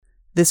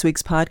This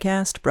week's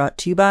podcast brought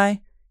to you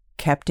by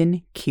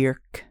Captain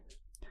Kirk.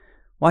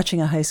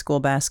 Watching a high school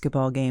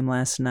basketball game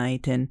last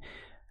night, and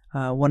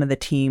one of the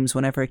teams,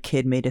 whenever a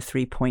kid made a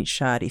 3-point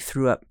shot, he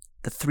threw up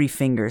the 3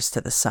 fingers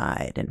to the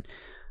side. And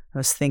I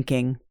was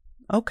thinking,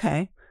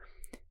 okay,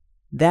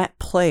 that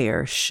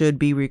player should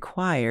be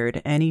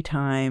required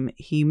anytime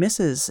he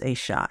misses a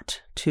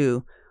shot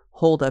to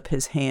hold up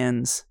his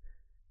hands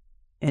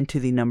into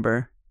the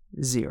number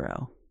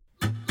 0.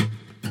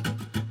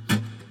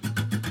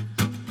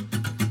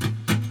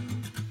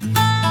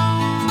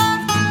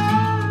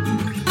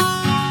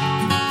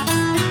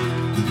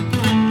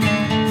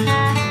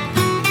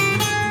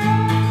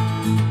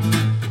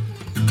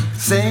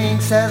 Saying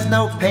says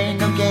no pain,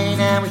 no gain,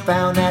 and we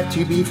found that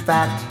to be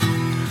fact.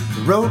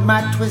 The road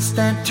might twist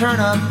and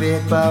turn a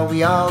bit, but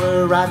we all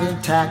arrive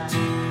intact.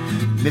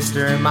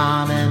 Mr.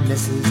 Mom and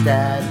Mrs.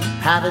 Dad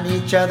having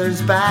each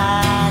other's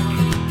back.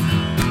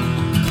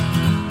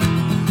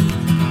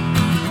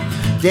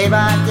 Day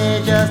by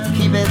day just to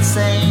keep it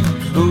sane.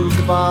 Who's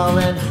the ball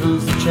and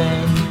who's the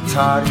chain? It's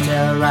hard to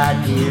tell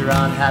right here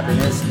on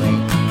Happiness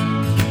Lane.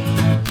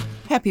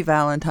 Happy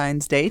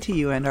Valentine's Day to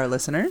you and our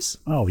listeners.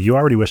 Oh, you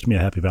already wished me a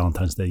happy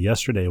Valentine's Day.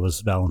 Yesterday was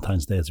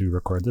Valentine's Day as we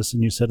record this,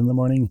 and you said in the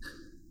morning,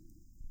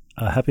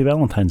 happy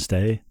Valentine's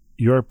Day.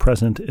 Your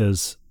present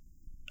is,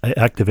 I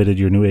activated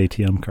your new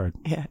ATM card.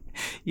 Yeah,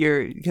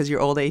 because your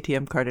old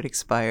ATM card had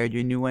expired.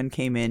 Your new one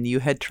came in. You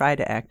had tried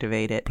to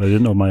activate it. But I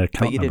didn't know my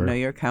account number. But you didn't know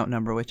your account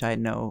number, which I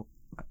know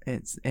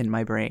it's in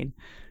my brain.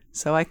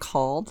 So I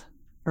called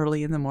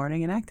early in the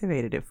morning and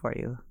activated it for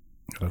you.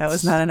 That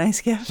was not a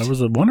nice gift. That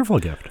was a wonderful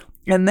gift.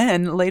 And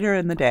then later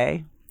in the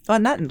day, well,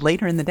 not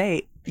later in the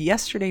day,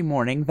 yesterday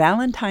morning,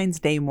 Valentine's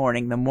Day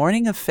morning, the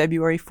morning of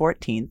February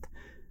 14th,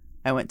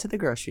 I went to the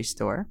grocery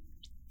store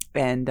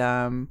and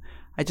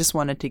I just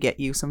wanted to get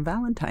you some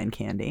Valentine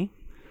candy.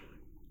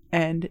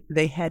 And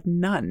they had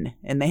none.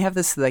 And they have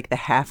this, like, the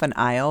half an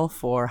aisle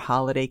for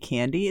holiday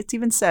candy. It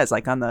even says,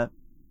 like, on the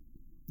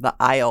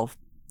aisle,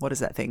 what is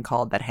that thing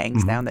called that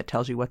hangs down that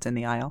tells you what's in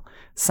the aisle?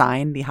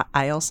 Sign, the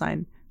aisle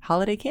sign,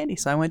 holiday candy.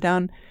 So I went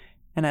down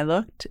and I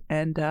looked,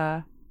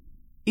 and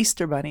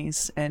Easter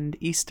bunnies and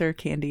Easter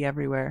candy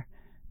everywhere.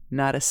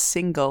 Not a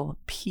single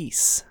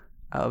piece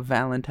of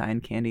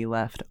Valentine candy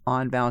left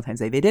on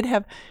Valentine's Day. They did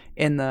have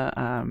in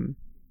the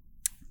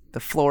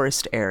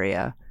florist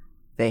area,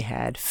 they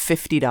had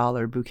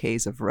 $50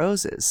 bouquets of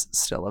roses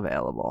still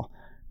available.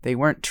 They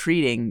weren't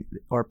treating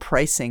or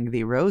pricing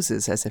the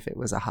roses as if it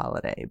was a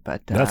holiday,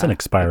 but that's an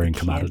expiring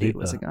commodity.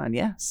 Was gone.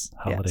 Yes,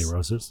 holiday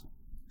roses.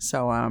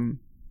 So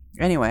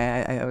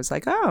anyway, I was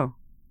like, oh,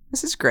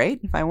 this is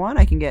great. If I want,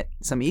 I can get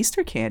some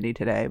Easter candy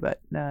today,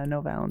 but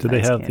no Valentine's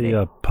candy. Do they have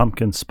the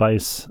pumpkin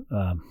spice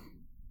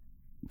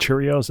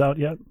Cheerios out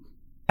yet?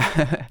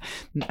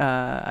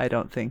 I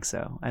don't think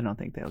so. I don't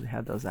think they'll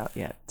have those out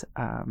yet.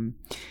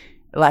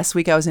 Last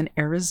week I was in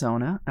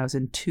Arizona. I was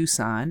in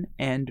Tucson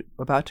and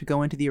about to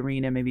go into the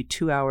arena maybe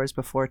 2 hours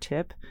before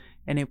tip,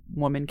 and a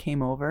woman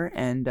came over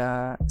and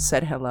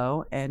said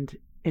hello and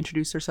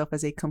introduced herself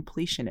as a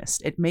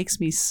completionist. It makes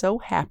me so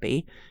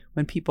happy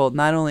when people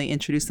not only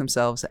introduce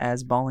themselves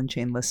as Ball and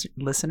Chain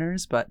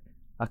listeners, but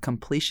a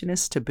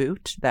completionist to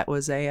boot. That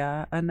was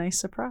a nice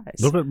surprise.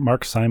 Look what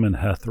Mark Simon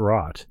hath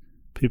wrought.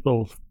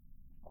 People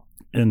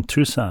in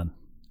Tucson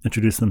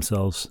introduce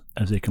themselves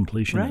as a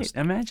completionist. Right.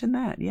 Imagine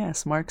that.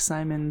 Yes. Mark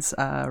Simon's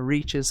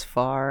reaches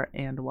far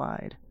and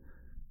wide.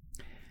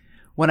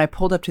 When I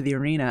pulled up to the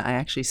arena, I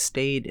actually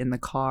stayed in the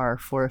car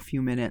for a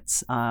few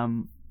minutes.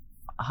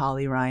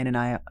 Holly, Ryan, and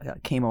I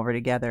came over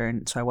together,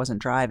 and so I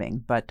wasn't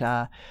driving. But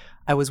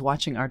I was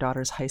watching our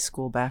daughter's high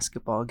school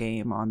basketball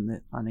game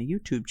on a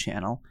YouTube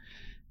channel.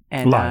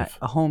 And live.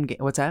 A home game.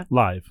 What's that?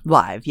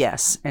 Live,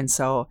 yes. And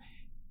so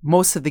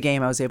most of the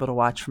game I was able to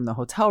watch from the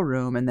hotel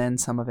room, and then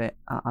some of it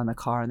on the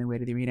car on the way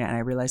to the arena. And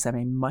I realized I'm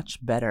a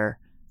much better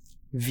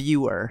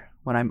viewer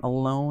when I'm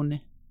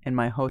alone in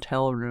my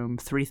hotel room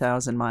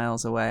 3,000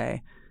 miles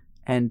away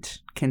and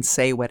can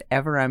say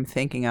whatever I'm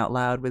thinking out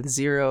loud with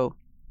zero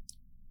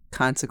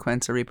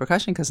consequence or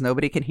repercussion because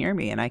nobody can hear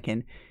me, and I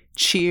can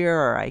cheer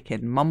or I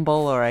can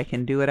mumble or I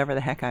can do whatever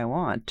the heck I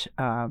want.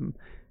 I'm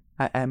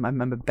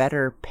a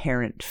better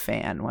parent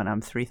fan when I'm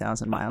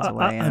 3,000 miles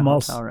away in a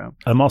hotel room.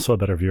 I'm also a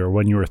better viewer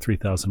when you are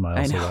 3,000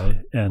 miles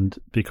away, and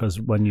because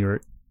when you're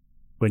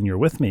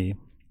with me,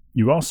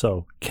 you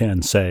also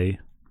can say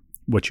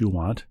what you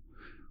want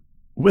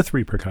with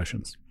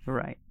repercussions.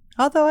 Right.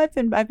 Although I've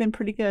been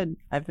pretty good.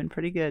 I've been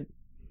pretty good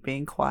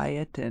being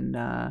quiet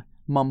and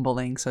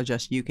mumbling so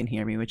just you can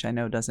hear me, which I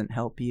know doesn't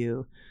help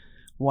you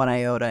one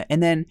iota.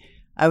 And then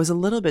I was a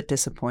little bit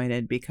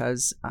disappointed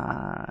because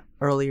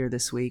earlier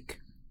this week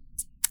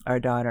our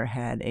daughter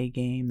had a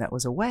game that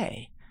was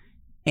away,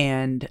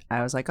 and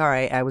I was like, all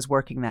right, I was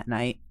working that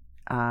night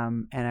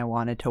and I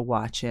wanted to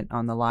watch it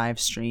on the live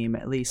stream.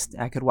 At least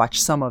I could watch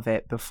some of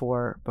it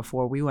before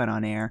we went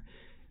on air.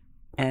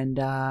 And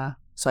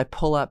so I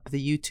pull up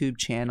the YouTube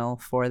channel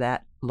for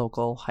that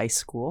local high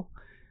school,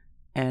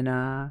 and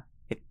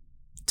it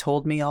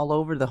told me all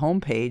over the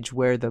homepage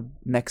where the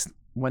next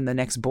when the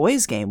next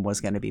boys game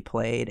was going to be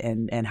played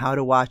and how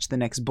to watch the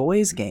next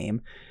boys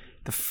game.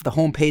 The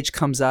homepage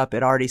comes up.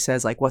 It already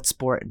says like what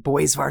sport,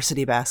 boys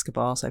varsity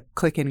basketball. So I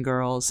click in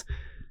girls,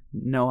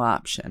 no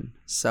option.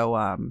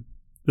 So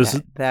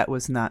that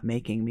was not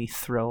making me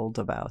thrilled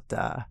about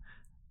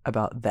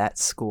that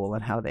school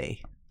and how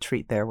they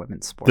treat their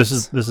women's sports.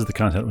 This is the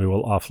content we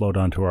will offload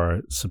onto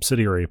our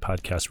subsidiary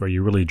podcast, where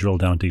you really drill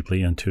down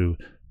deeply into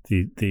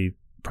the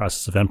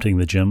process of emptying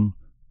the gym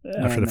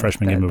after the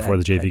freshman game before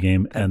the JV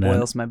game, and then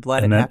boils my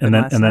blood. And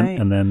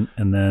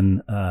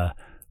then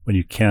when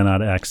you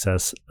cannot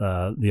access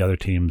the other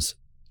team's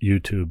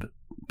YouTube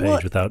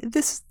page without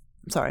this.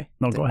 Sorry.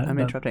 No, go ahead. I'm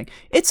interrupting.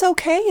 It's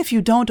okay if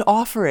you don't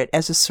offer it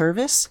as a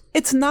service.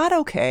 It's not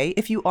okay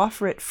if you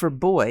offer it for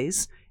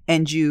boys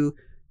and you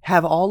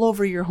have all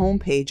over your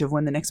homepage of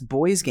when the next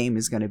boys game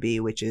is going to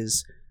be, which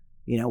is,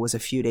 was a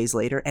few days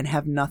later, and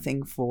have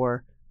nothing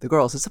for the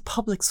girls. It's a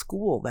public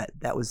school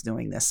that was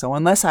doing this. So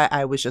unless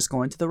I was just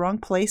going to the wrong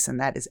place, and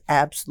that is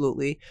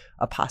absolutely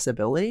a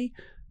possibility,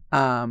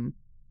 not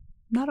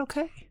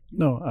okay.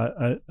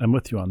 No, I'm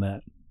with you on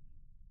that.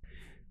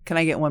 Can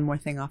I get one more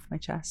thing off my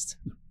chest?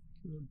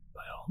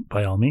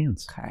 By all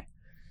means. Okay.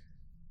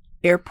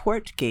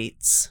 Airport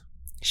gates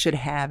should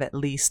have at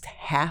least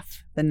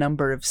half the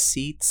number of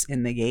seats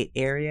in the gate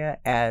area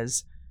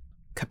as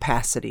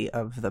capacity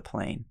of the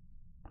plane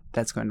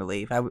that's going to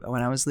leave.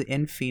 When I was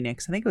in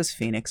Phoenix, I think it was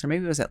Phoenix, or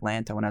maybe it was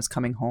Atlanta, when I was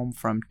coming home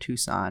from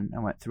Tucson, I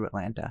went through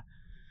Atlanta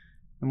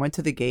and went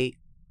to the gate,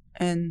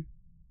 and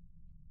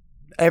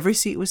every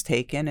seat was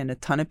taken, and a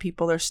ton of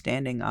people are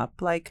standing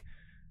up, or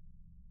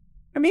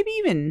maybe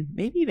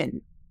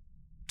even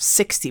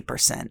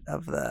 60%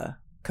 of the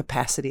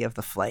capacity of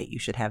the flight. You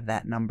should have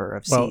that number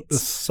of seats. Well,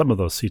 some of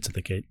those seats at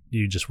the gate,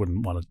 you just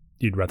wouldn't want to.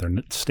 You'd rather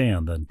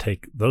stand than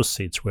take those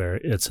seats where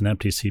it's an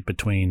empty seat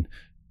between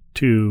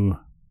two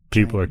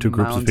people or two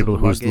groups of people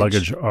whose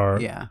luggage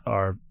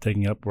are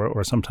taking up,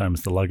 or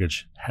sometimes the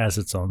luggage has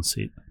its own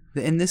seat.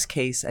 In this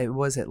case, it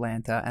was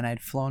Atlanta, and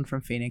I'd flown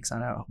from Phoenix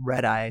on a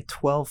red-eye,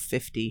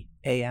 12:50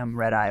 a.m.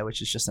 red-eye,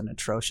 which is just an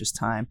atrocious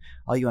time.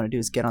 All you want to do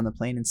is get on the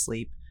plane and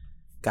sleep.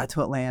 Got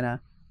to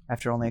Atlanta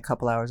after only a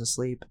couple hours of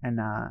sleep, and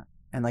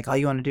all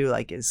you want to do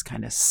is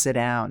kind of sit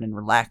down and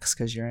relax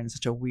because you're in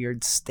such a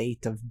weird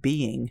state of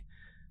being.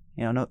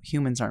 No,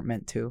 humans aren't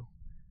meant to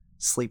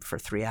sleep for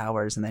 3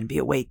 hours and then be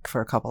awake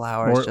for a couple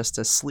hours, just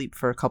to sleep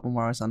for a couple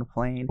more hours on a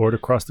plane. Or to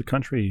cross the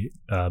country,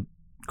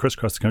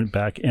 crisscross the country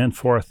back and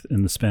forth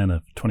in the span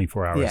of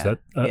 24 hours.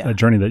 A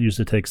journey that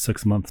usually takes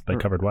 6 months by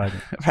covered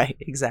wagon. Right,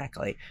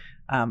 exactly.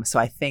 So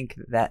I think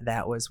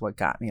that was what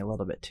got me a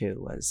little bit too,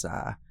 was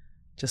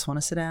just want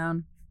to sit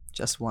down.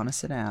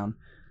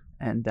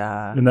 And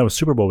that was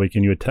Super Bowl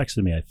weekend. You had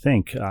texted me, I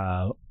think,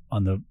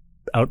 on the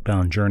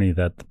outbound journey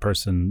that the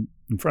person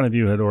in front of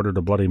you had ordered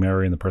a Bloody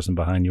Mary and the person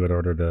behind you had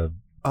ordered a...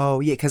 Oh,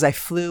 yeah, because I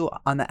flew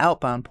on the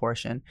outbound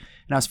portion, and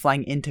I was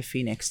flying into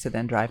Phoenix to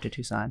then drive to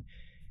Tucson.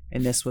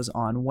 And this was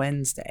on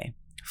Wednesday.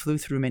 Flew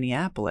through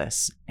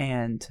Minneapolis,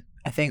 and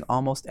I think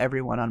almost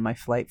everyone on my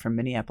flight from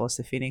Minneapolis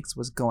to Phoenix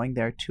was going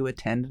there to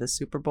attend the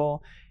Super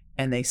Bowl,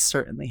 and they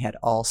certainly had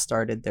all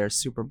started their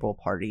Super Bowl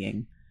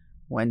partying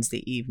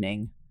Wednesday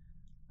evening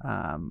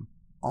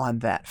on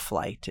that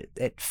flight.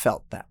 It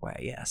felt that way,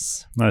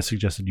 yes. I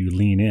suggested you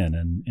lean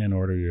in and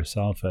order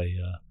yourself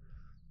a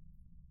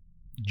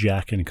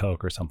Jack and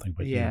Coke or something,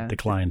 but you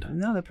declined.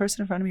 No, the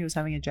person in front of me was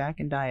having a Jack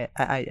and Diet.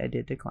 I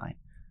did decline.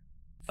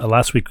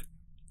 Last week,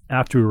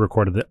 after we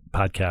recorded the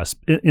podcast,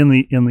 in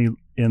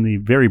the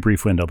very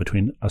brief window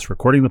between us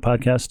recording the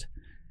podcast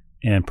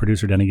and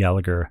producer Denny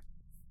Gallagher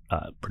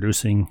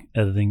producing,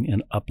 editing,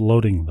 and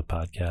uploading the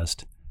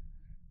podcast,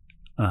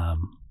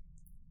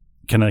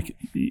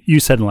 you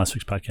said in last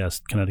week's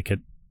podcast, Connecticut,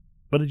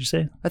 what did you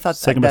say? I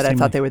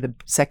thought they were the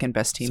second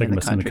best team in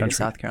the country to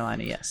South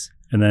Carolina, yes.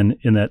 And then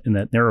in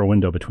that narrow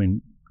window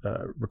between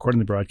recording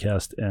the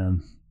broadcast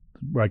and the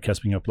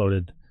broadcast being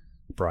uploaded,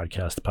 the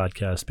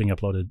podcast being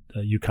uploaded,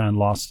 UConn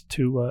lost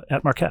to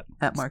at Marquette.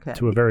 At Marquette.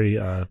 To a very...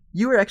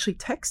 you were actually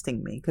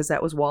texting me, because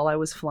that was while I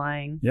was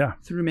flying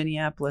through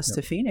Minneapolis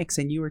to Phoenix,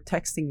 and you were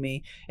texting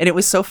me. And it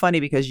was so funny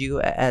because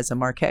you, as a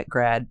Marquette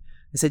grad,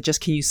 I said,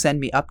 just can you send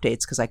me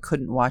updates, because I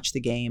couldn't watch the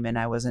game and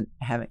I was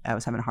having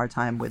a hard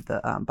time with the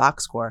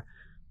box score.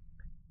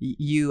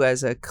 You,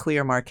 as a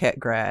clear Marquette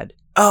grad,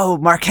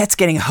 Marquette's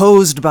getting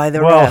hosed by the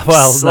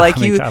refs. Well,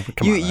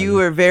 you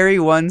were very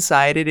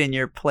one-sided in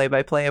your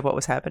play-by-play of what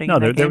was happening.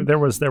 No, there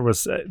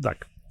was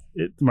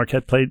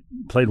Marquette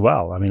played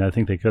well. I mean, I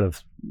think they could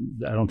have.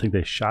 I don't think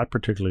they shot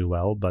particularly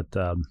well, but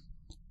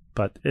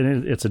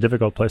it's a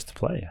difficult place to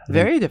play.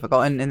 Very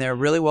difficult, and they're a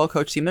really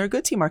well-coached team. They're a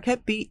good team.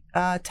 Marquette beat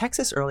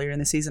Texas earlier in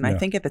the season. Yeah. I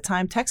think at the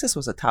time, Texas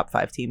was a top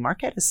 5 team.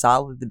 Marquette is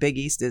solid. The Big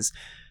East is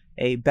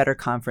a better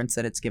conference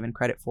than it's given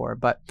credit for.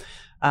 But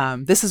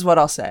this is what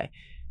I'll say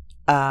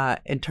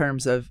in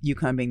terms of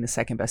UConn being the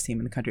second best team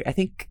in the country. I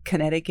think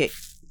Connecticut,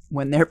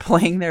 when they're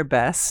playing their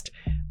best,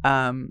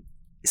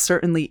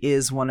 certainly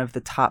is one of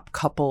the top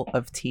couple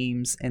of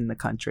teams in the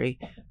country.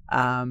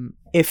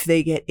 If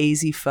they get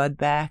AZ Fudd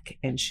back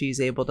and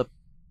she's able to,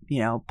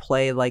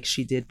 play like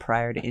she did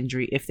prior to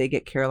injury. If they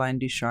get Caroline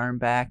Ducharme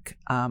back,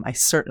 I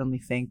certainly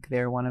think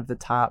they're one of the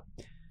top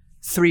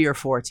 3 or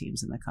 4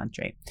 teams in the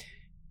country.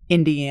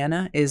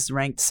 Indiana is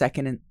ranked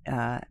second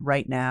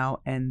right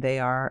now, and they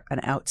are an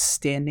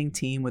outstanding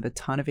team with a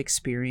ton of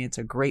experience,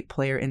 a great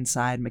player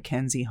inside,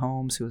 Mackenzie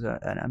Holmes, who's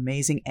an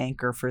amazing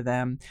anchor for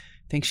them.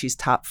 I think she's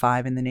top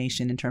 5 in the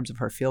nation in terms of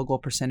her field goal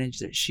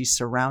percentage. She's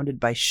surrounded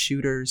by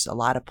shooters, a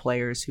lot of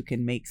players who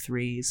can make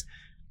threes.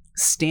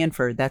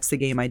 Stanford, that's the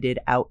game I did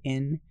out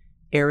in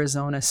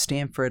Arizona.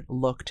 Stanford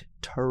looked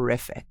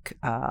terrific.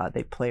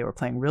 Were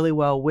playing really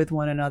well with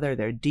one another.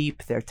 They're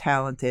deep, they're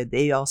talented.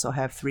 They also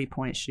have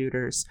 3-point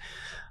shooters.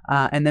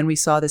 And then we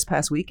saw this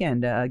past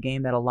weekend a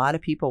game that a lot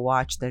of people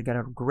watched. They got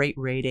a great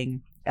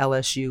rating.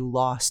 LSU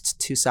lost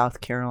to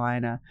South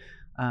Carolina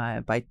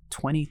by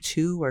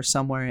 22 or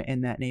somewhere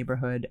in that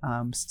neighborhood.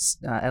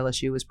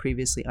 LSU was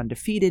previously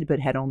undefeated, but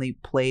had only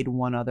played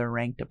one other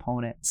ranked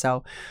opponent.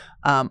 So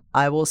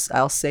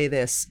I'll say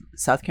this: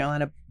 South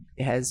Carolina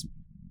has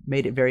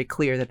made it very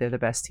clear that they're the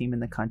best team in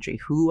the country.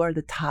 Who are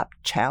the top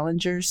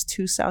challengers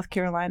to South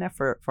Carolina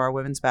for our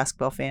women's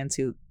basketball fans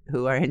who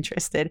are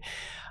interested?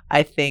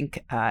 I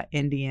think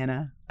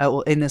Indiana.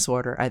 In this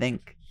order, I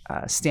think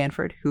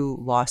Stanford, who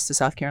lost to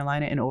South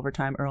Carolina in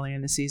overtime earlier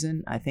in the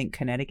season. I think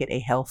Connecticut, a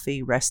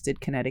healthy, rested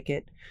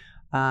Connecticut,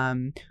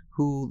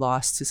 who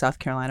lost to South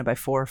Carolina by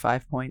 4 or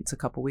 5 points a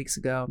couple weeks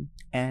ago.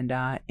 And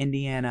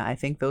Indiana, I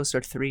think those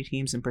are 3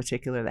 teams in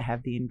particular that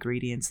have the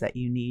ingredients that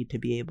you need to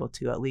be able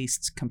to at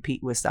least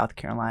compete with South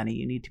Carolina.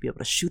 You need to be able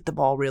to shoot the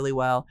ball really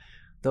well.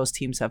 Those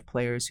teams have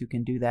players who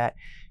can do that.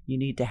 You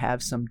need to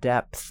have some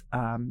depth.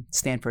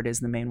 Stanford is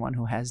the main one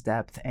who has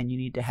depth, and you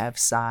need to have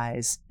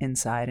size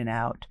inside and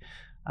out.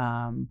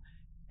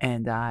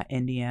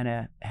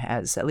 Indiana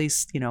has at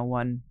least,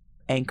 one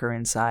anchor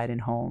inside in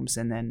Holmes,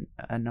 and then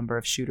a number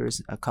of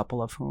shooters, a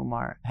couple of whom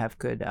have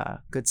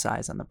good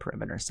size on the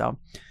perimeter. So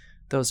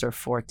those are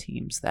 4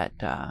 teams that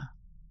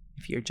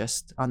if you're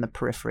just on the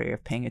periphery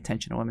of paying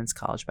attention to women's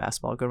college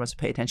basketball, good ones to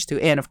pay attention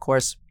to. And of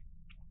course,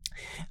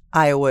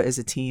 Iowa is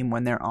a team,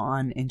 when they're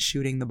on and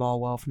shooting the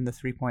ball well from the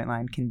 3-point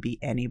line, can beat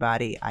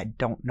anybody. I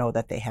don't know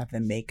that they have the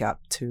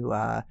makeup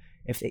to,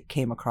 if it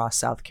came across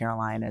South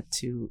Carolina,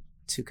 to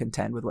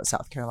contend with what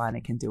South Carolina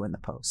can do in the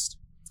post.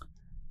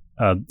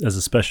 As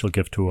a special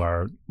gift to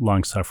our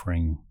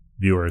long-suffering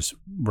viewers,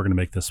 we're going to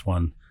make this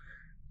one.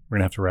 We're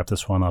going to have to wrap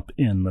this one up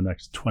in the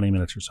next 20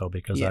 minutes or so,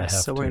 because I have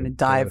so we're going to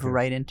dive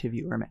right into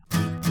viewer mail.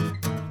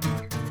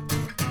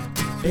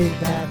 Bait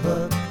that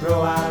hook,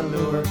 throw our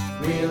lure,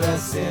 reel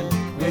us in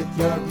with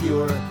your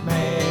viewer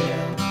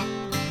mail.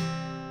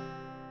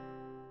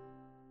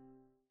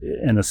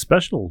 And a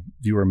special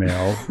viewer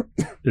mail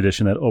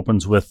edition that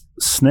opens with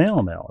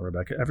snail mail,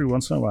 Rebecca. Every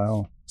once in a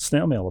while,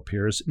 snail mail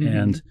appears,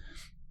 and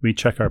we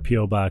check our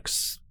P.O.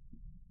 box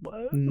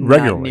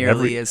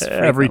regularly,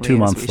 every 2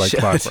 months, like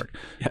clockwork.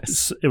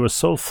 Yes. It was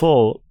so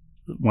full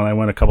when I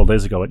went a couple of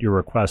days ago at your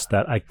request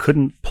that I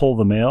couldn't pull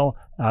the mail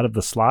out of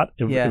the slot.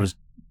 It was.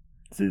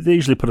 They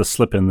usually put a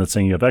slip in that's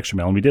saying you have extra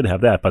mail, and we did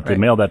have that, but the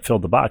mail that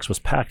filled the box was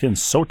packed in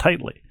so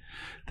tightly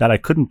that I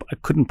couldn't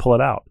pull it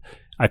out.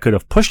 I could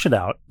have pushed it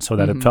out so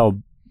that it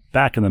fell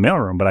back in the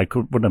mailroom, but I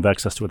wouldn't have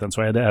access to it then.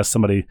 So I had to ask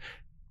somebody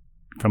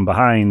from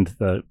behind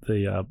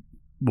the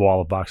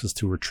wall of boxes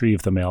to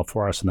retrieve the mail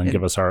for us and then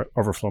give us our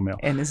overflow mail.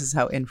 And this is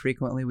how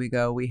infrequently we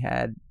go. We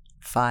had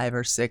 5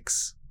 or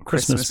 6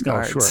 Christmas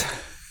cards. Oh, sure.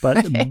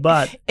 But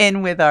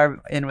in with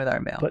our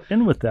mail. But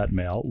in with that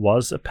mail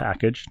was a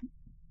package.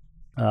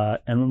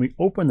 And when we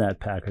opened that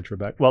package,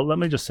 Rebecca, well, let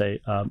me just say,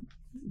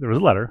 there was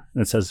a letter,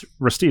 and it says,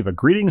 Restiva,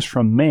 greetings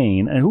from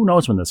Maine. And who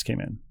knows when this came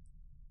in?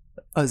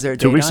 Oh, is there a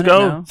date 2 weeks on ago?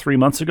 it? No? 3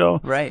 months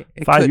ago? Right.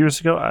 5 years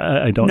ago?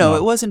 I don't know. No,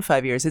 it wasn't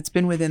 5 years. It's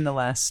been within the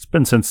last...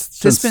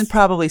 It's been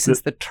probably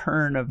since the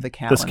turn of the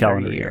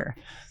calendar year.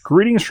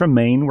 Greetings from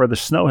Maine, where the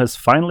snow has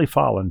finally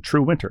fallen.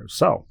 True winter.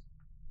 So,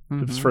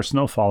 it's first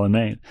snowfall in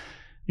Maine.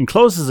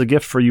 Enclosed is a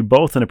gift for you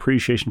both, in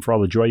appreciation for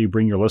all the joy you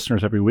bring your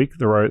listeners every week.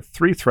 There are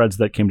 3 threads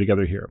that came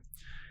together here.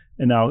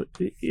 And now,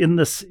 in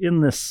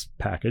this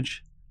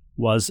package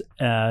was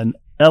an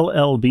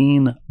LL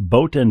Bean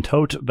boat and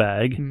tote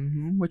bag,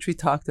 which we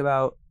talked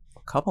about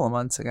a couple of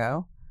months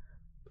ago,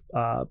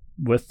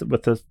 with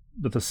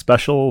a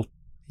special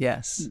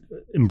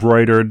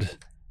embroidered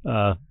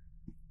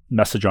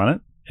message on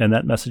it, and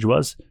that message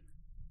was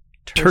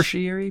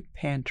tertiary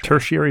pantry.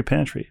 Tertiary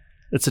pantry.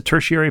 It's a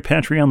tertiary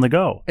pantry on the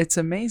go. It's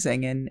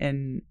amazing.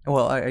 And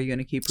well, are you going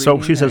to keep reading?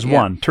 So she says,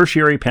 1,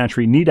 tertiary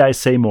pantry, need I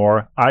say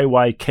more,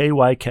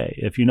 IYKYK.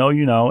 If you know,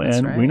 you know, That's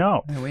and right. we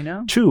know. And we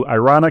know. 2,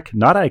 ironic,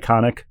 not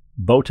iconic,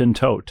 boat and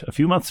tote. A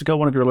few months ago,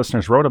 one of your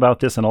listeners wrote about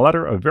this in a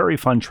letter, a very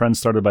fun trend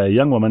started by a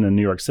young woman in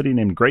New York City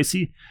named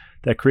Gracie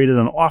that created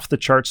an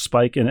off-the-charts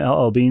spike in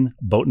LL Bean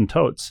boat and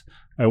totes.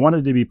 I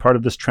wanted to be part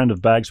of this trend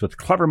of bags with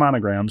clever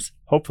monograms.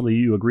 Hopefully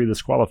you agree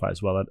this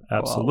qualifies. Well, it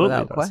absolutely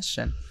without does.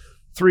 question.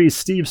 3,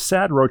 Steve's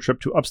sad road trip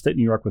to upstate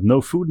New York with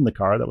no food in the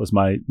car. That was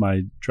my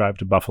drive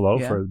to Buffalo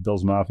for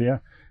Bill's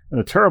Mafia. and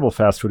a terrible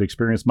fast food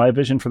experience. My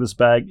vision for this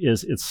bag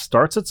is it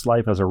starts its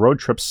life as a road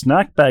trip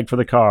snack bag for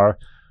the car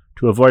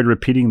to avoid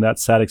repeating that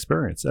sad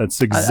experience.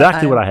 That's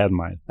exactly what I had in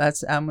mind.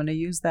 I'm going to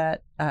use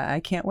that.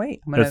 I can't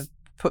wait. I'm going to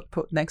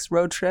put next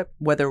road trip,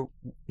 whether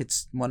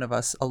it's one of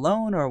us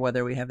alone or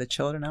whether we have the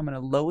children, I'm going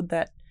to load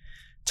that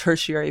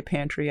tertiary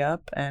pantry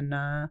up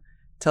and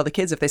tell the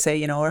kids if they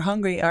say, we're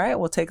hungry. All right,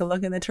 we'll take a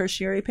look in the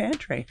tertiary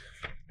pantry.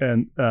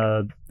 And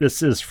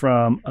this is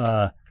from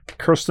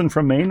Kirsten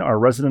from Maine, our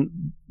resident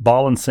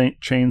ball and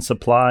chain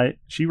supply.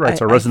 She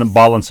writes, our resident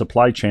ball and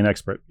supply chain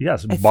expert.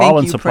 Yes, ball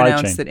and supply chain. I think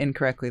you pronounced it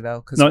incorrectly,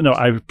 though. No,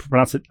 I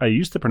pronounced it. I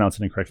used to pronounce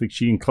it incorrectly.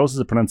 She encloses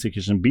the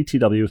pronunciation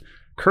BTW.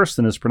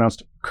 Kirsten is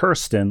pronounced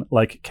Kirsten,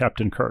 like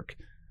Captain Kirk,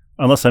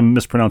 unless I'm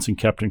mispronouncing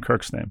Captain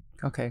Kirk's name.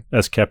 Okay.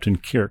 As Captain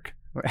Kirk.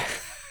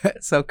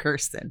 So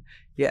Kirsten,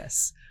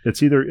 yes.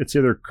 It's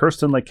either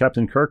Kirsten like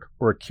Captain Kirk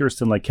or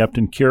Kirsten like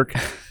Captain Kirk,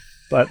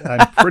 but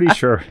I'm pretty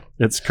sure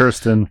it's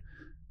Kirsten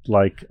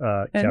like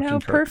Captain and now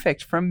Kirk.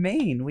 Perfect. From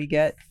Maine, we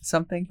get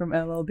something from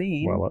LL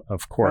Bean. Well,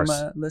 of course.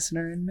 From a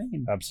listener in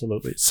Maine.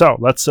 Absolutely. So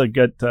let's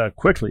get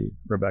quickly,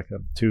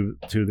 Rebecca, to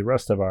the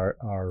rest of our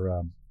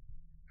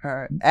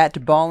at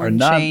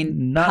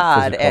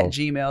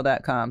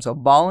ballandchainpod@gmail.com. So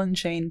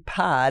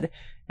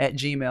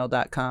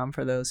ballandchainpod@gmail.com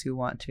for those who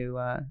want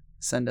to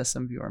send us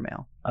some viewer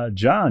mail.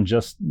 John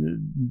just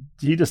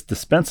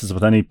dispenses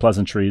with any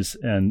pleasantries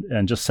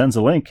and just sends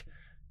a link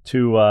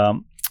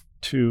to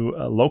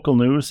local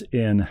news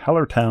in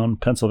Hellertown,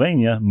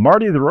 Pennsylvania.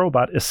 Marty the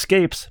robot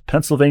escapes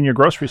Pennsylvania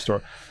grocery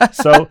store.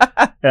 So,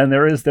 and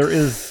there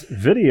is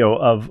video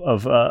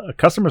of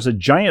customers at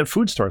giant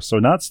food stores, so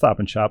not Stop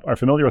and Shop, are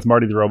familiar with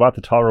Marty the robot.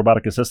 The tall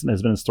robotic assistant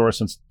has been in stores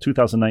since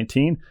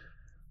 2019.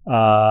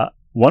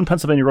 One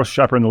Pennsylvania grocery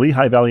shopper in the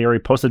Lehigh Valley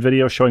area posted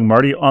video showing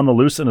Marty on the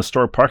loose in a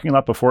store parking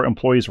lot before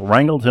employees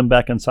wrangled him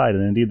back inside.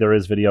 And indeed, there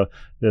is video.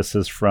 This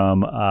is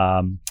from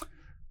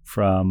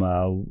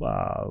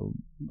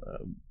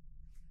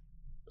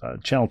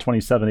Channel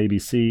 27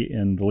 ABC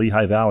in the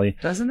Lehigh Valley.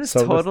 Doesn't this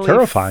totally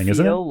terrifying,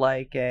 isn't it? Feel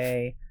like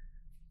a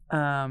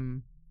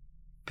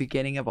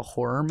beginning of a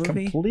horror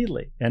movie?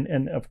 Completely.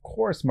 And of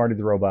course, Marty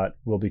the robot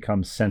will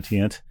become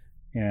sentient.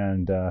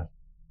 And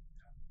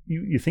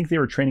you think they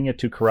were training it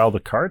to corral the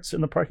carts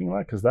in the parking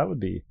lot? Because that would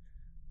be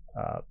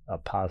a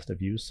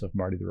positive use of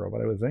Marty the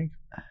robot, I would think.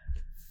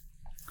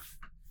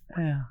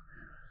 Yeah.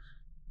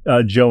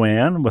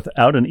 Joanne,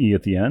 without an E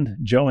at the end.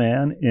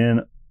 Joanne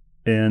in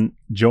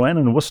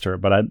Worcester,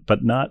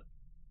 but not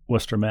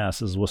Worcester, Mass.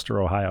 This is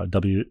Worcester, Ohio.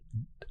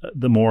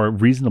 The more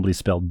reasonably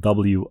spelled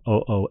Wooster.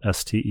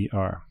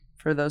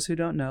 For those who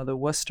don't know, the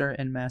Worcester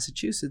in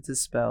Massachusetts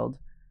is spelled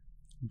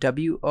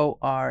Worcester.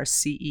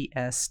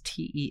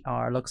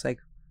 Looks like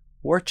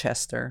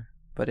Worcester,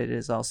 but it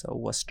is also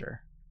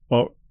Worcester.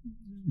 Well,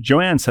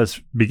 Joanne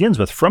begins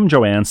with, from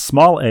Joanne,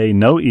 small a,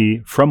 no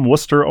E, from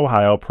Worcester,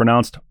 Ohio,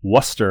 pronounced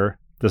Worcester,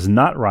 does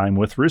not rhyme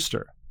with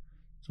rooster.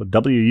 So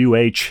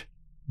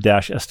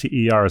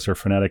WUH-STER is her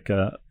phonetic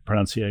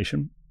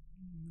pronunciation.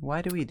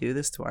 Why do we do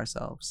this to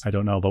ourselves? I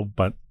don't know,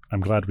 but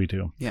I'm glad we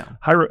do. Yeah.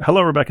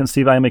 Hello, Rebecca and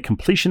Steve. I am a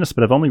completionist,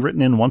 but I've only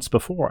written in once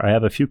before. I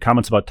have a few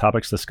comments about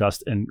topics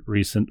discussed in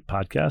recent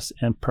podcasts,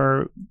 and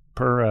per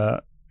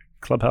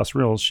Clubhouse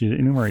rules, she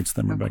enumerates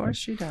them, Rebecca. Of course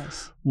she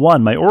does.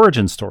 1, my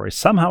origin story.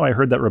 Somehow I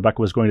heard that Rebecca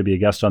was going to be a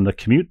guest on the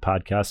Commute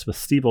podcast with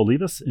Steve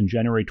Olivas in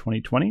January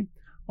 2020.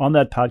 On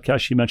that podcast,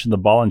 she mentioned the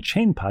Ball and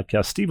Chain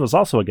podcast. Steve was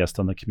also a guest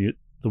on the Commute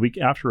the week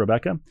after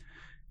Rebecca.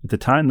 At the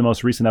time, the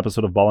most recent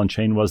episode of Ball and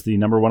Chain was the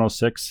number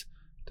 106,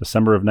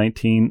 December of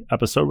 19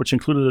 episode, which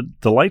included a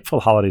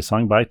delightful holiday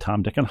song by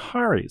Tom, Dick, and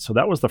Harry. So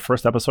that was the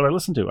first episode I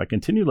listened to. I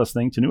continued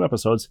listening to new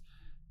episodes,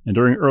 and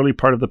during early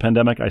part of the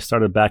pandemic, I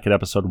started back at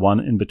episode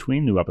 1 in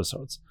between new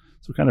episodes.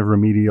 So kind of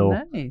remedial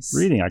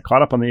reading. I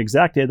caught up on the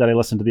exact day that I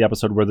listened to the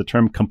episode where the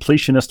term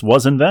completionist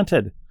was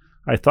invented.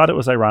 I thought it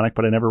was ironic,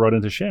 but I never wrote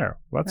in to share.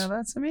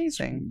 That's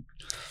amazing.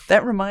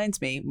 That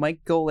reminds me,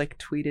 Mike Golick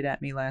tweeted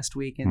at me last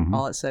week, and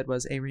all it said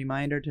was a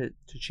reminder to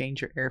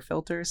change your air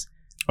filters.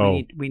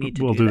 We need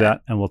to do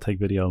that. And we'll take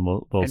video, and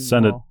we'll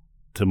send it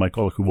to Mike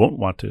Golick, who won't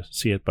want to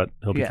see it, but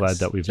he'll be glad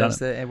that we've done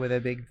it. With a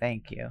big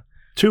thank you.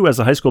 2, as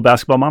a high school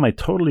basketball mom, I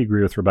totally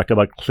agree with Rebecca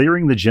about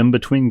clearing the gym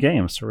between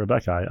games. So,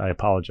 Rebecca, I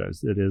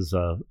apologize. It is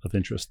of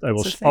interest. I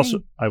will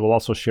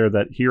also share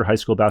that here high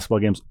school basketball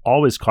games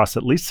always cost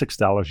at least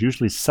 $6,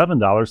 usually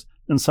 $7,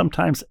 and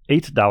sometimes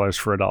 $8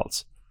 for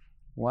adults.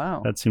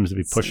 Wow, that seems to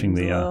be pushing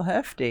a little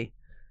hefty.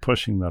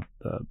 Pushing the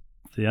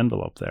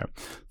envelope there.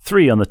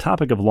 3, on the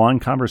topic of long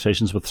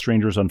conversations with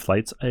strangers on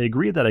flights, I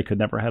agree that I could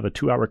never have a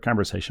 2-hour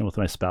conversation with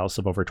my spouse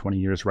of over 20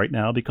 years right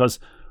now because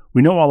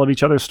we know all of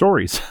each other's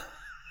stories.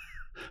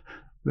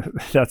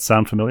 That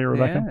sound familiar,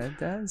 Rebecca? Yeah, it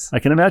does. I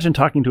can imagine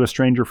talking to a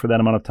stranger for that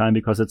amount of time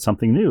because it's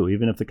something new,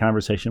 even if the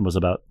conversation was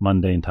about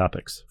mundane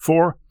topics.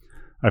 4,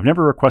 I've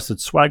never requested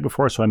swag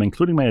before, so I'm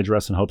including my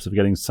address in hopes of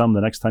getting some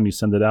the next time you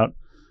send it out.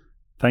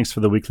 Thanks for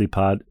the weekly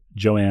pod,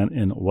 Joanne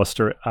in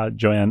Worcester.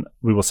 Joanne,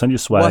 we will send you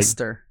swag.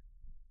 Worcester.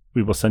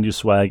 We will send you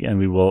swag, and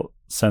we will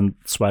send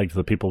swag to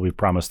the people we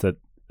promised that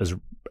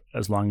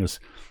as long as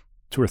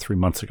 2 or 3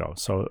 months ago.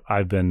 So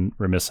I've been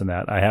remiss in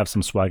that. I have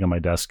some swag on my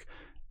desk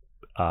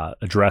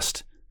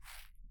addressed,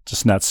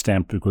 just not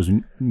stamped because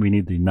we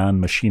need the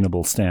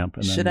non-machinable stamp.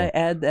 And Should I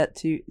add that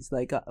to,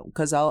 like,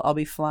 because I'll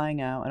be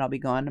flying out and I'll be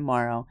gone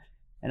tomorrow,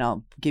 and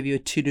I'll give you a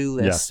to-do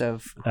list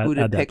of who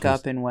to pick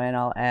up and when.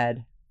 I'll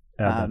add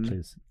that,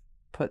 please.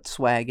 Put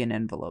swag in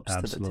envelopes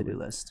Absolutely. to the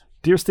to-do list.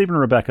 Dear Stephen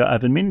and Rebecca,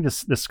 I've been meaning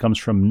to, this comes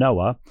from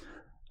Noah.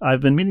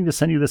 I've been meaning to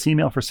send you this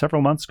email for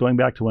several months, going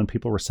back to when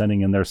people were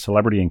sending in their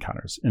celebrity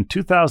encounters. In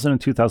 2000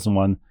 and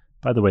 2001,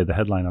 by the way, the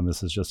headline on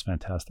this is just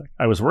fantastic.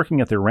 I was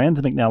working at the Rand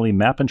McNally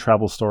Map and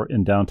Travel store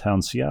in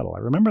downtown Seattle. I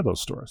remember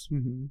those stores.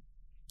 Mm-hmm.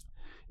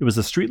 It was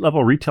a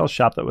street-level retail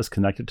shop that was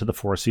connected to the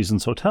Four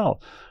Seasons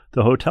Hotel.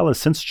 The hotel has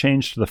since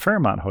changed to the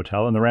Fairmont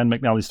Hotel, and the Rand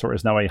McNally store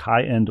is now a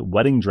high-end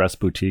wedding dress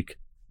boutique,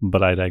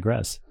 but I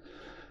digress.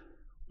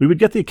 We would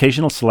get the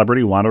occasional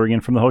celebrity wandering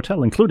in from the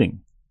hotel,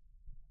 including,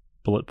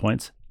 bullet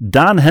points,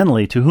 Don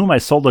Henley, to whom I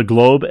sold a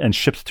globe and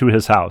shipped to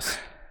his house.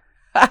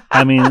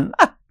 I mean,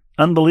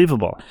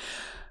 unbelievable.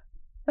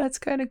 That's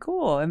kind of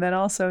cool. And then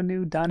also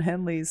knew Don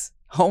Henley's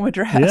home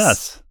address.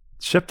 Yes.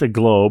 Shipped a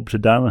globe to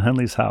Don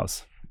Henley's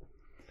house.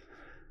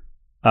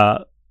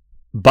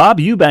 Bob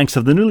Eubanks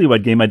of the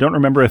Newlywed Game. I don't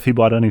remember if he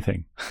bought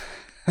anything.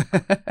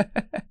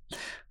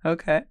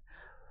 Okay.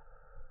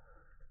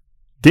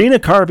 Dana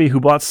Carvey, who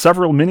bought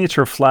several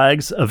miniature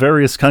flags of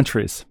various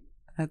countries.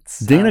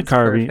 Dana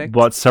Carvey perfect.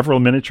 bought several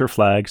miniature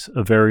flags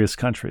of various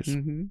countries.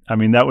 Mm-hmm. I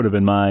mean, that would have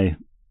been my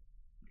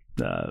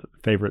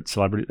favorite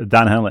celebrity.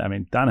 Don Henley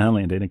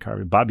and Dana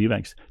Carvey. Bob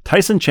Eubanks.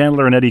 Tyson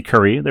Chandler and Eddie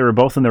Curry. They were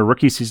both in their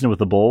rookie season with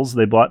the Bulls.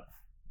 They bought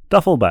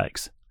duffel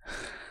bags.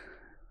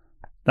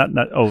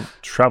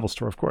 Travel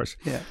store, of course.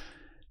 Yeah.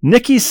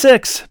 Nikki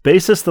Sixx,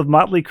 bassist of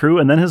Motley Crue,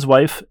 and then his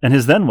wife,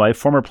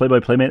 former Playboy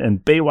Playmate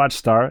and Baywatch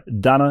star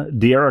Donna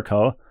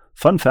D'Errico.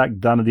 Fun fact,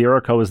 Donna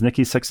D'Errico was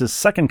Nikki Sixx's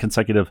second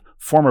consecutive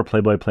former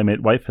Playboy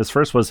Playmate wife. His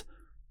first was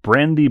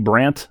Brandy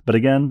Brandt, but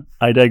again,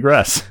 I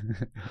digress.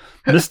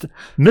 Mr.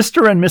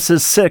 and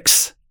Mrs.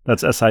 Sixx,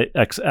 that's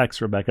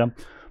Sixx, Rebecca,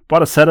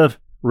 bought a set of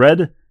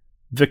red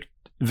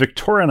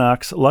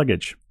Victorinox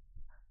luggage.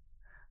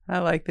 I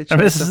like the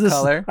choice of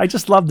color. I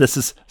just love this.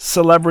 This is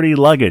celebrity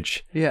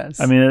luggage. Yes.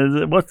 I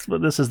mean,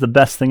 this is the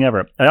best thing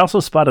ever. I also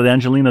spotted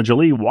Angelina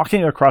Jolie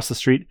walking across the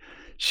street.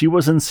 She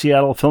was in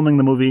Seattle filming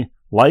the movie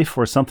Life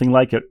or Something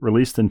Like It,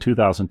 released in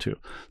 2002.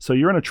 So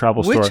you're in a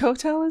travel store. Which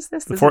hotel is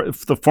this?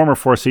 The former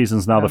Four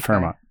Seasons, now the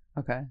Fairmont.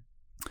 Okay.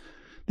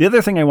 The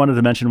other thing I wanted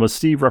to mention was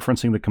Steve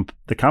referencing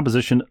the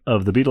composition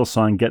of the Beatles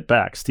song Get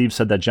Back. Steve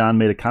said that John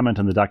made a comment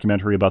in the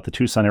documentary about the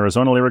Tucson,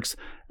 Arizona lyrics,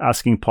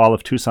 asking Paul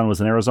if Tucson was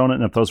in Arizona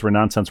and if those were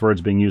nonsense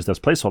words being used as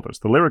placeholders.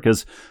 The lyric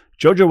is,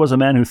 Jojo was a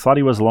man who thought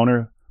he was a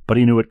loner, but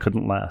he knew it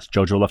couldn't last.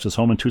 Jojo left his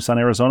home in Tucson,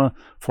 Arizona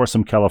for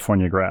some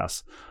California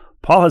grass.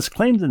 Paul has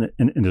claimed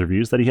in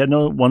interviews that he had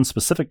no one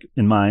specific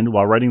in mind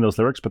while writing those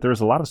lyrics, but there is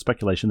a lot of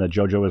speculation that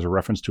Jojo is a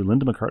reference to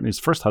Linda McCartney's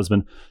first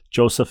husband,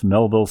 Joseph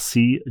Melville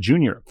C.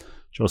 Jr.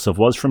 Joseph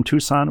was from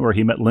Tucson, where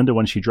he met Linda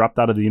when she dropped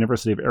out of the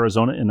University of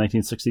Arizona in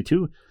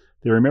 1962.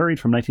 They were married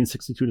from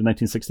 1962 to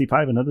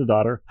 1965 and had a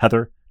daughter,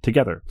 Heather,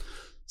 together.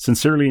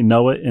 Sincerely,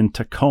 Noah in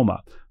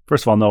Tacoma.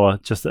 First of all,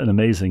 Noah, just an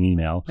amazing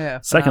email.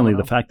 Yeah, secondly,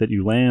 the fact that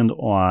you land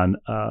on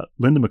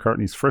Linda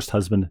McCartney's first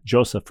husband,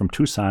 Joseph, from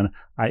Tucson.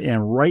 I am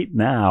right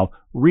now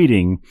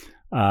reading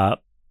the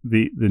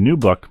new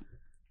book,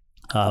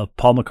 Paul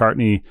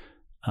McCartney.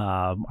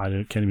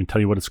 I can't even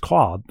tell you what it's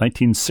called,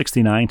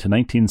 1969 to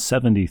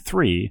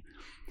 1973,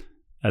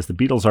 as the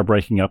Beatles are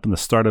breaking up in the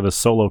start of his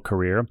solo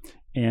career.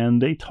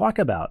 And they talk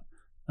about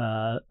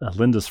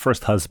Linda's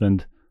first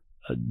husband,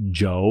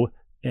 Joe,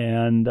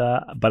 and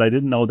but I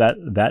didn't know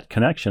that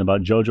connection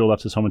about Jojo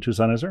left his home in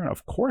Tucson, Arizona.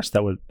 Of course,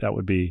 that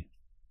would be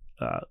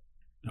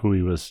who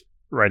he was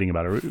writing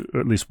about, or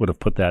at least would have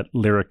put that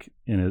lyric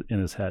in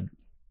his head.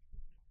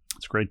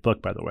 It's a great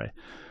book, by the way.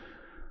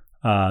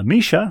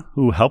 Misha,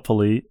 who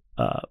helpfully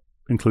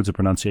includes a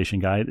pronunciation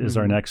guide, is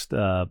our next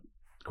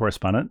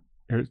correspondent.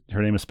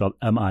 Her name is spelled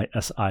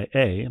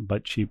Misia,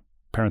 but she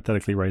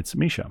parenthetically writes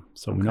Misha.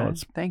 So we know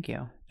it's... Thank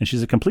you. And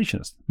she's a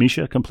completionist.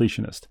 Misha, a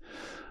completionist.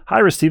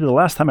 Hi, Steve. The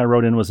last time I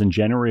wrote in was in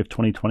January of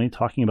 2020,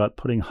 talking about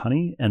putting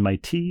honey and my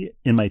tea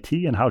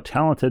and how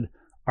talented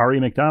Ari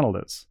McDonald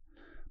is.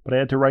 But I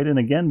had to write in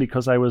again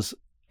because I was...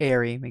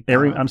 Ari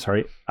McDonald. I'm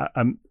sorry.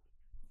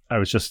 I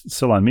was just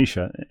still on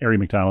Misha. Ari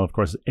McDonald, of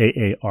course,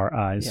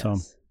 Aari. Yes. So...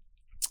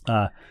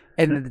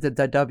 and the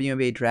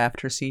WNBA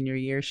draft her senior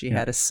year, she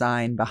had a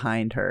sign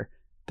behind her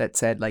that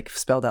said, like,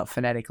 spelled out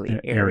phonetically,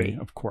 Ari.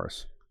 Of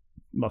course.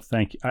 Well,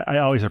 thank you. I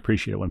always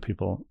appreciate it when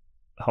people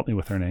help me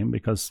with their name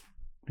because,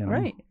 you know.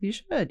 Right. You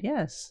should,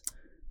 yes.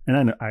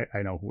 And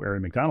I know who Ari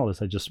McDonald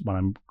is. I just, when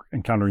I'm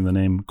encountering the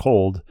name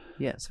cold.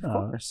 Yes, of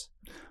course.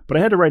 But I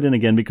had to write in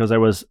again because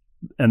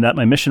that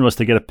my mission was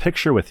to get a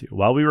picture with you.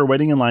 While we were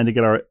waiting in line to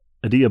get our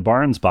Adia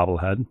Barnes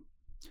bobblehead,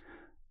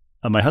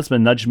 my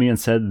husband nudged me and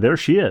said, there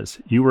she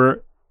is. You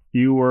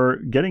were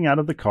getting out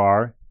of the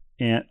car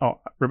and,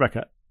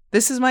 Rebecca.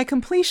 This is my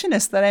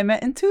completionist that I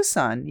met in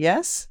Tucson,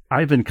 yes?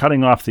 I've been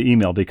cutting off the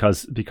email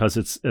because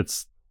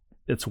it's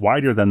it's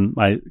wider than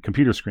my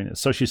computer screen is.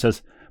 So she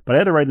says, but I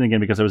had to write in again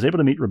because I was able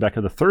to meet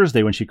Rebecca the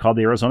Thursday when she called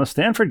the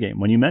Arizona-Stanford game.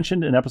 When you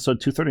mentioned in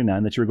episode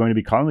 239 that you were going to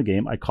be calling the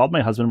game, I called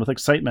my husband with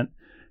excitement,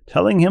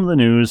 telling him the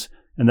news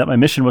and that my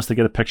mission was to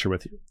get a picture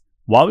with you.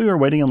 While we were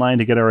waiting in line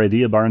to get our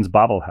Idea Barnes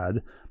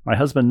bobblehead, my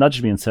husband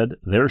nudged me and said,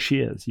 there she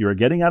is. You are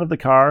getting out of the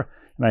car,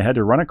 and I had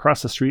to run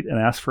across the street and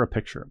ask for a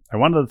picture. I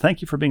wanted to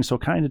thank you for being so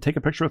kind to take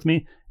a picture with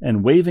me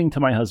and waving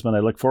to my husband. I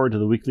look forward to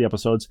the weekly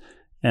episodes,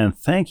 and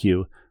thank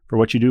you for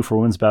what you do for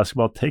women's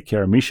basketball. Take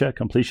care, Misha,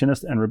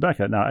 Completionist, and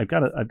Rebecca. Now, I've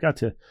got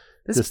to.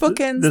 This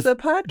bookends the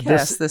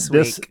podcast this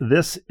week.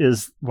 This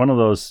is one of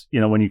those,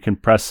 when you can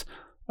press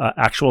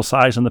actual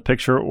size in the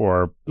picture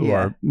or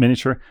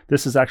miniature.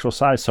 This is actual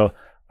size, so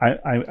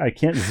I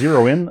can't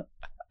zero in.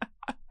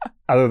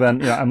 Other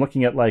than I'm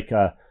looking at like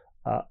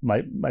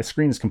my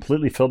screen is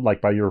completely filled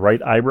like by your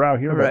right eyebrow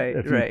here. Right,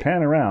 but if you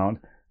pan around.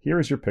 Here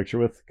is your picture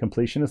with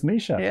Completionist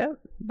Misha.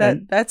 Yeah,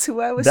 that's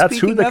who I was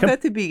speaking of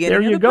at the beginning.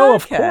 There you of the go.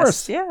 podcast. Of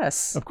course,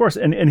 yes, of course.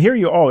 And here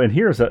you. Oh, and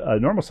here's a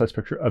normal size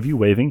picture of you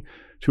waving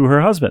to her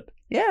husband.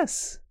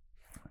 Yes.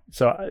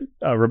 So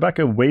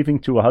Rebecca waving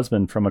to a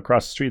husband from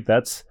across the street.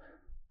 That's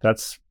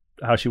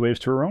how she waves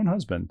to her own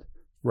husband,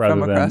 rather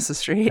from across than the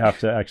street. Have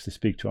to actually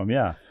speak to him.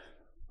 Yeah.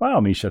 Wow,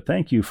 Misha,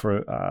 thank you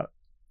for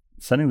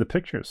sending the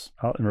pictures.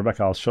 And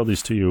Rebecca, I'll show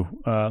these to you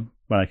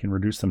when I can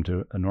reduce them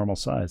to a normal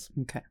size.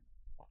 Okay.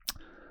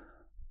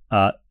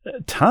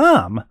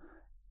 Tom,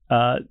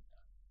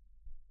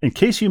 in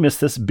case you missed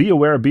this, be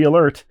aware, be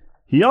alert.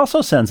 He also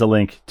sends a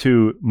link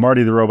to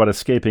Marty the Robot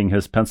escaping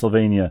his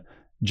Pennsylvania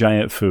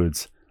giant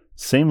foods.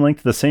 Same link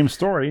to the same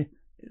story.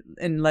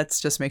 And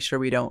let's just make sure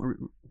we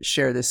don't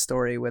share this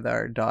story with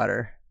our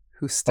daughter,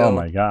 who's still. Oh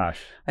my gosh!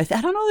 I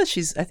don't know that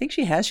she's. I think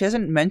she has. She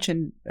hasn't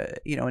mentioned,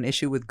 an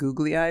issue with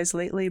googly eyes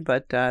lately,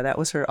 but that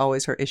was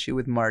always her issue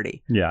with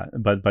Marty. Yeah,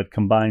 but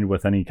combined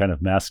with any kind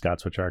of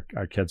mascots, which our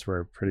kids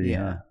were pretty.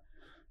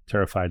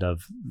 Terrified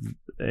of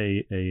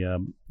a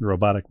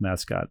robotic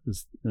mascot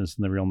is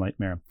the real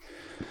nightmare.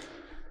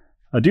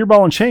 Dear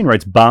Ball and Chain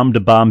writes bomb to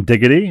bomb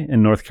diggity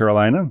in North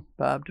Carolina.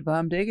 Bob to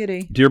bomb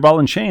diggity. Dear Ball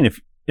and Chain,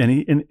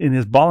 in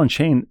his Ball and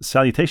Chain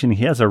salutation,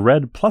 he has a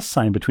red plus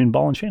sign between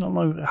ball and chain. I don't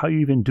know how you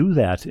even do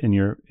that in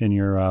your on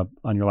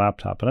your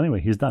laptop, but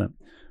anyway, he's done it.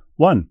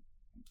 1.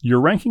 Your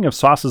ranking of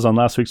sauces on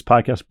last week's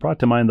podcast brought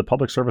to mind the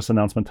public service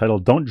announcement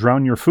titled "Don't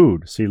Drown Your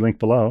Food." See link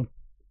below.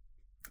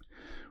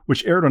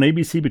 Which aired on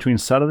ABC between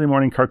Saturday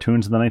morning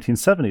cartoons in the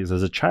 1970s.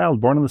 As a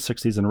child born in the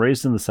 60s and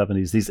raised in the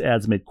 70s, these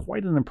ads made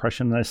quite an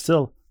impression, and I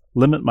still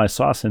limit my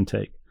sauce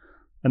intake.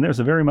 And there's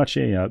very much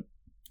a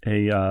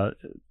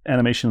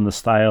animation in the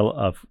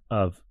style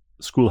of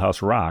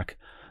Schoolhouse Rock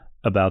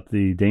about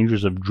the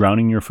dangers of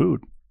drowning your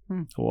food.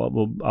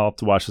 I'll have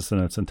to watch this in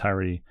its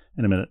entirety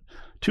in a minute.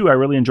 2, I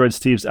really enjoyed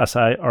Steve's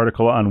SI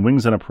article on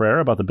Wings and a Prayer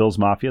about the Bills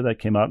Mafia that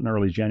came out in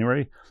early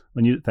January.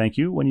 Thank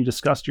you. When you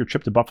discussed your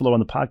trip to Buffalo on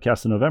the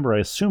podcast in November, I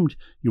assumed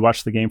you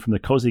watched the game from the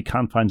cozy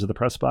confines of the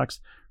press box.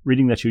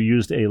 Reading that you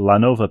used a La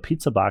Nova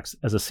pizza box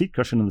as a seat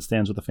cushion in the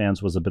stands with the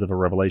fans was a bit of a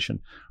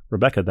revelation.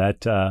 Rebecca,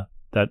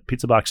 that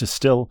pizza box is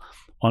still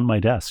on my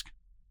desk.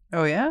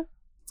 Oh, yeah?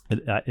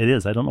 It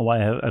is. I don't know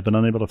why I've been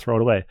unable to throw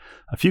it away.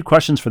 A few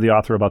questions for the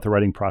author about the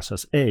writing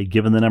process. A,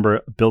 given the number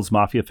of Bills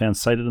Mafia fans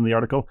cited in the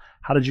article,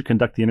 how did you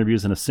conduct the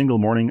interviews in a single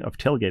morning of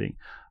tailgating?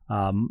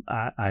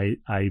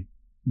 I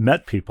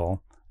met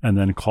people and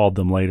then called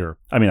them later.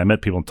 I mean, I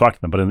met people and talked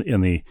to them, but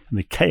in the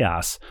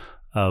chaos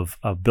of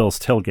Bills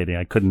tailgating,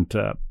 I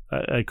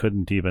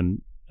couldn't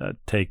even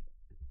take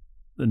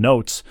the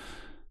notes,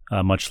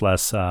 much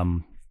less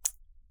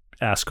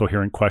ask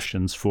coherent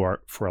questions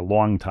for a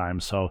long time.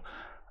 So.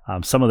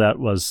 Some of that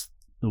was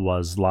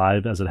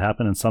live as it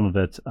happened, and some of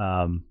it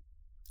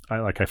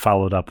I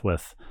followed up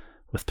with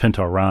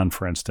Pinto Ron,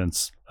 for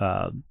instance,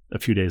 a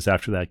few days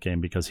after that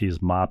game because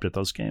he's mobbed at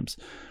those games.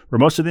 Were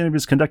most of the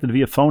interviews conducted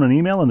via phone and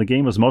email, and the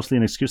game was mostly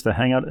an excuse to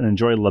hang out and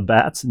enjoy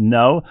Labatt's?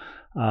 No.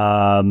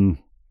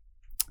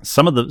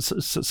 Some of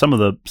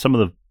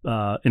the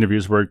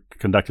interviews were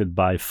conducted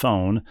by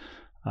phone.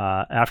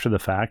 After the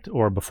fact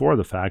or before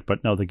the fact,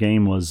 but no, the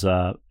game was,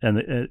 and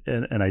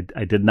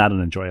I did not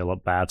enjoy a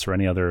Labatt's or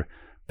any other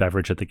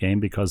beverage at the game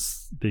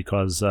because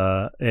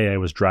I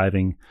was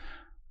driving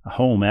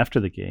home after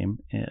the game,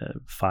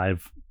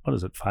 5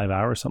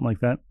 hours, something like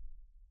that.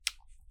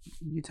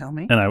 You tell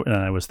me. And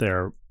I was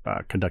there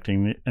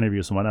conducting the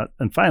interviews and whatnot.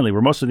 And finally,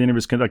 were most of the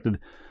interviews conducted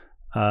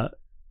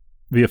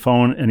via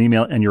phone and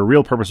email, and your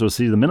real purpose was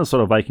to see the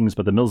Minnesota Vikings,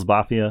 but the Bills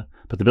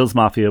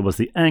Mafia was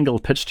the angle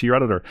pitched to your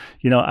editor.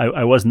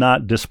 I was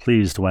not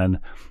displeased when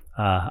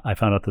I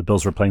found out the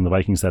Bills were playing the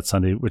Vikings that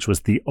Sunday, which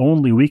was the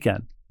only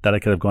weekend that I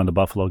could have gone to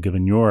Buffalo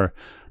given your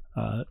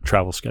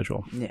travel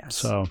schedule. Yes.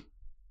 So,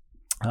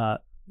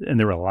 and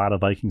there were a lot of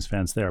Vikings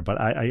fans there, but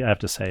I have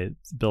to say,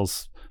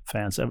 Bills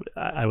fans,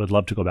 I would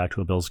love to go back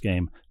to a Bills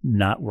game,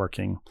 not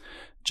working,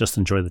 just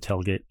enjoy the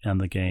tailgate and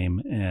the game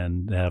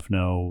and have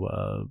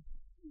no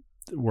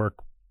work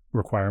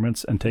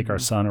requirements and take our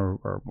son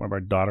or one of our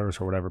daughters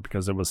or whatever,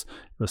 because it was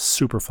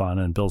super fun,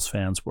 and Bills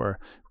fans were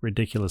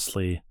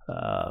ridiculously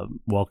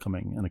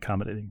welcoming and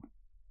accommodating,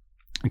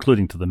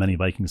 including to the many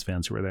Vikings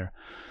fans who were there.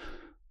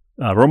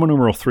 Roman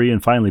numeral 3,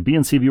 and finally,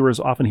 BNC viewers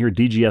often hear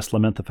DGS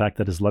lament the fact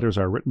that his letters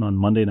are written on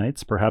Monday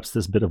nights. Perhaps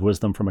this bit of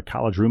wisdom from a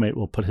college roommate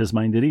will put his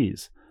mind at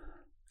ease.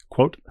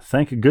 Quote,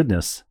 "Thank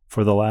goodness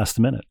for the last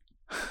minute."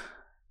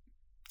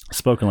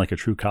 Spoken like a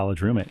true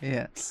college roommate.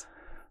 Yes.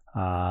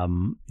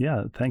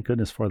 Yeah, thank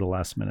goodness for the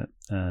last minute.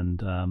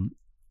 And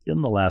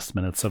in the last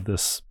minutes of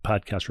this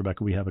podcast,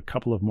 Rebecca, we have a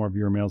couple of more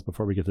viewer mails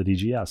before we get to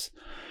DGS.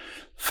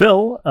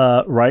 Phil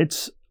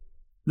writes,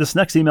 this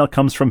next email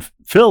comes from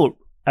Phil.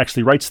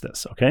 Actually writes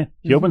this, okay?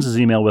 He opens his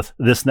email with,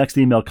 "This next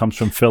email comes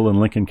from Phil in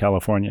Lincoln,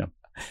 California."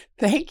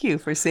 Thank you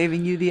for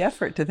saving you the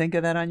effort to think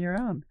of that on your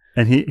own.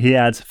 And he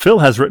adds, "Phil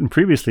has written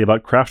previously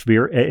about craft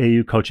beer,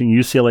 AAU coaching,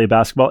 UCLA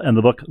basketball, and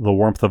the book The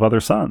Warmth of Other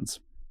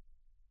Suns."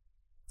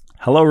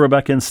 Hello,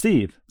 Rebecca and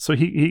Steve. So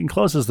he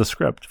encloses the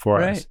script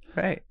for us.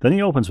 Right. Then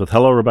he opens with,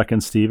 "Hello, Rebecca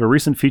and Steve. A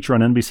recent feature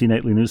on NBC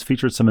Nightly News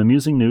featured some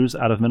amusing news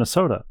out of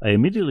Minnesota. I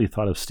immediately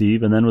thought of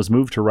Steve and then was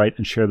moved to write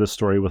and share this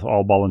story with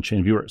all Ball and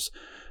Chain viewers.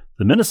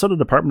 The Minnesota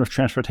Department of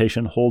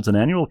Transportation holds an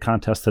annual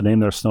contest to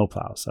name their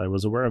snowplows. I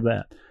was aware of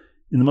that.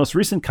 In the most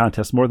recent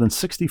contest, more than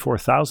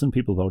 64,000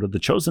 people voted. The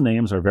chosen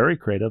names are very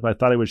creative. I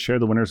thought I would share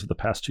the winners of the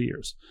past 2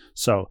 years.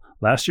 So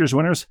last year's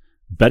winners,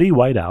 Betty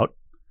Whiteout,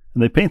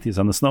 and they paint these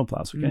on the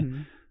snowplows,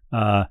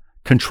 okay?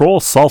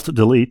 Control Salt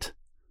Delete,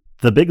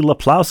 The Big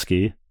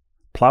Laplowski,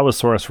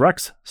 Plowosaurus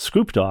Rex,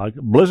 Scoop Dog,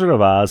 Blizzard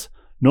of Oz,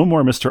 No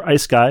More Mr.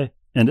 Ice Guy,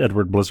 and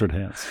Edward Blizzard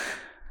Hands.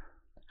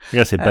 I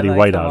gotta say Betty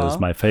Whiteout is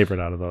my favorite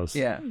out of those.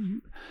 Yeah.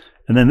 And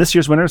then this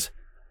year's winners,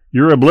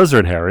 You're a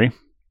Blizzard, Harry.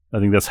 I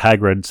think that's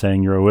Hagrid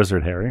saying you're a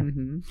wizard, Harry.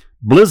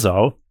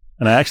 Blizzo,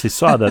 and I actually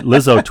saw that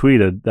Lizzo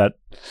tweeted that,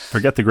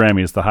 forget the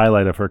Grammys, the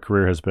highlight of her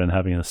career has been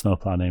having a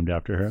snowplow named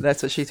after her.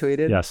 That's what she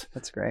tweeted? Yes.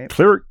 That's great.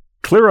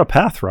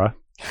 Cleopatra,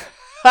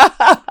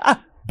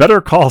 Better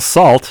Call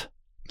Salt,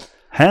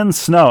 Hans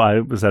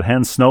Snow, was that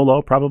Hans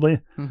Snowlow probably?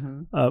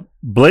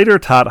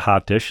 Blader Tot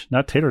Hot Dish,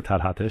 not Tater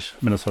Tot Hot Dish,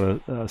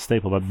 Minnesota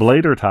staple, but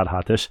Blader Tot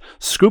Hot Dish,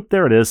 Scoop,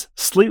 there it is,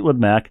 Fleetwood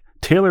Mac,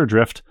 Taylor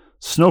Drift,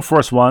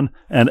 Snowforce One,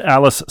 and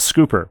Alice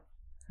Scooper.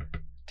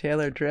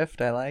 Taylor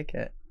Drift, I like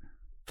it.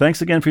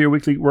 Thanks again for your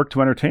weekly work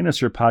to entertain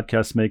us. Your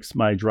podcast makes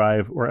my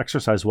drive or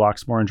exercise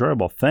walks more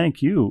enjoyable.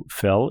 Thank you,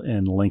 Phil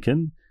in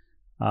Lincoln.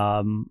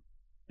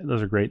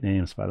 Those are great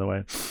names, by the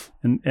way.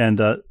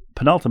 And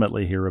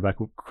penultimately here,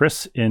 Rebecca,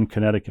 Chris in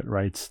Connecticut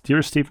writes,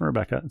 "Dear Steve and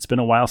Rebecca, it's been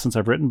a while since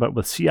I've written, but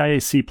with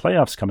CIAC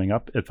playoffs coming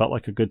up, it felt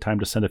like a good time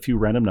to send a few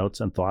random notes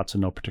and thoughts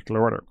in no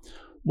particular order.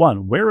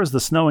 1, where is the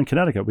snow in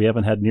Connecticut? We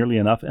haven't had nearly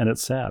enough, and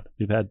it's sad.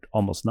 We've had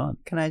almost none."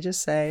 Can I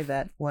just say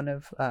that one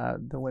of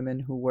the women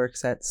who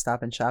works at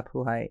Stop and Shop,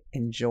 who I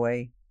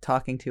enjoy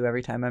talking to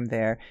every time I'm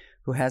there,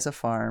 who has a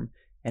farm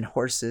and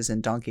horses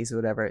and donkeys or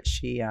whatever,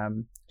 she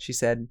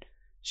said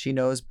she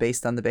knows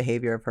based on the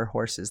behavior of her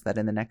horses that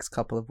in the next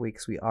couple of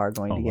weeks we are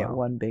going to get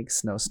one big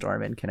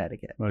snowstorm in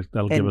Connecticut.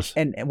 That'll give us,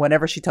 and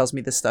whenever she tells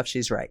me this stuff,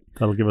 she's right.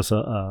 That'll give us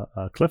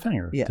a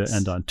cliffhanger to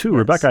end on. 2, yes.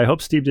 Rebecca, I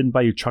hope Steve didn't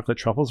buy you chocolate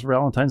truffles for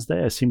Valentine's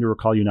Day. I seem to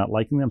recall you not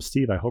liking them.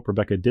 Steve, I hope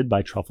Rebecca did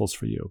buy truffles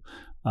for you.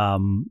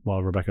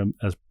 While Rebecca,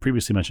 as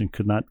previously mentioned,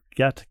 could not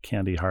get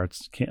candy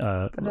hearts.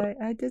 But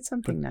I did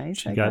something nice.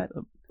 She got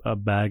a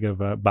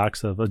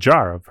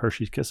jar of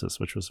Hershey's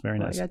Kisses, which was very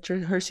nice. I got your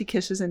Hershey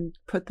Kisses and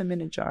put them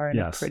in a jar in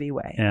a pretty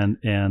way. And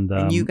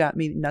you got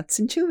me nuts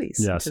and chewies.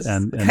 Yes,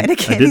 and kind of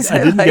candies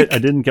I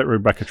didn't get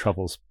Rebecca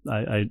truffles.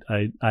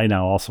 I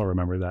now also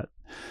remember that.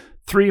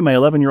 3, my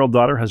 11-year-old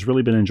daughter has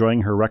really been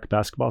enjoying her rec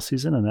basketball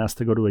season and asked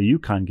to go to a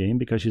UConn game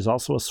because she's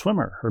also a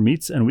swimmer. Her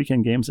meets and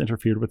weekend games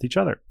interfered with each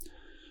other.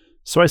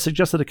 So I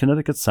suggested a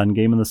Connecticut Sun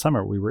game in the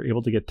summer. We were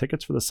able to get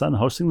tickets for the Sun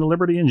hosting the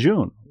Liberty in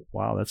June.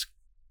 Wow, that's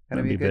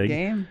going to be a good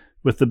game.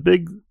 With the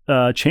big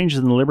changes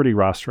in the Liberty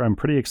roster, I'm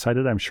pretty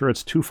excited. I'm sure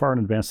it's too far in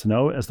advance to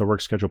know, as the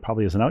work schedule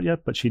probably isn't out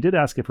yet, but she did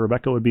ask if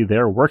Rebecca would be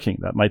there working.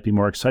 That might be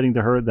more exciting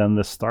to her than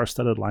the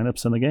star-studded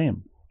lineups in the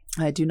game.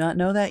 I do not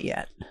know that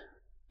yet.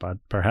 But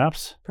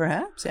perhaps?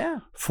 Perhaps, yeah.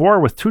 4,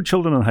 with 2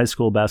 children in high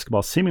school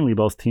basketball, seemingly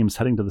both teams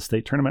heading to the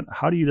state tournament,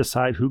 how do you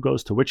decide who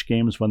goes to which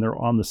games when they're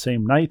on the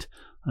same night?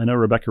 I know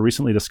Rebecca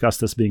recently discussed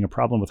this being a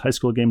problem with high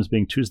school games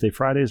being Tuesday,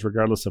 Fridays,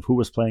 regardless of who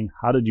was playing.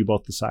 How did you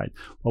both decide?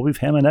 Well, we've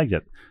ham and egged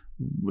it.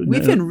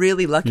 We've been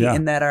really lucky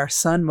in that our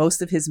son,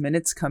 most of his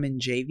minutes come in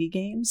JV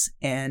games,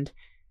 and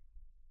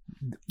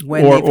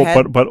when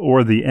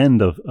or the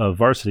end of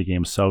varsity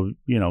games. So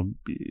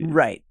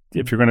right.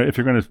 If you're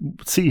gonna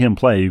see him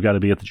play, you've got to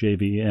be at the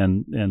JV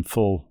and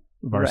full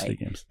varsity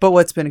games. But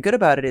what's been good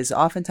about it is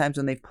oftentimes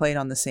when they've played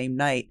on the same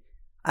night,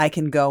 I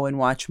can go and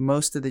watch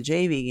most of the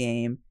JV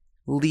game,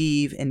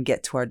 leave and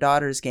get to our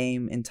daughter's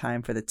game in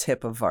time for the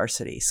tip of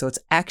varsity. So it's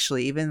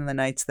actually, even the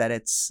nights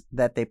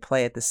that they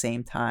play at the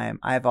same time,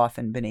 I've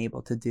often been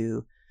able to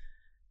do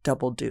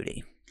double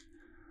duty.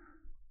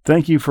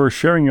 Thank you for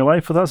sharing your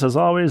life with us. As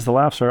always, the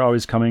laughs are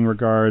always coming.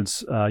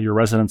 Regards, your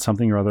resident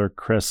something or other,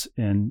 Chris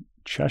in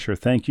Cheshire.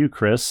 Thank you,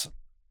 Chris.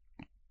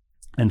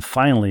 And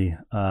finally,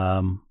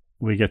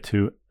 we get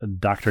to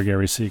Dr.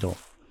 Gary Siegel.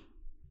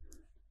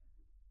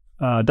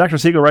 Dr.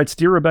 Siegel writes,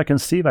 Dear Rebecca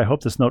and Steve, I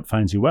hope this note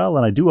finds you well,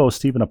 and I do owe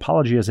Steve an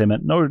apology as I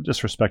meant no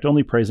disrespect,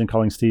 only praise in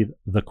calling Steve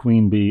the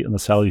Queen Bee in the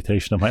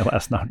salutation of my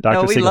last note. Dr.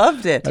 No, we Siegel,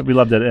 loved it. We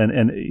loved it,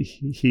 and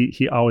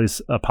he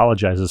always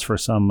apologizes for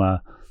some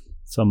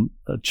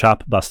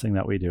chop busting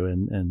that we do,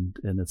 and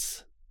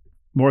it's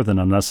more than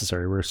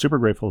unnecessary. We're super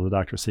grateful to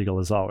Dr. Siegel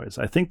as always.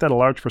 I think that a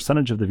large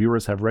percentage of the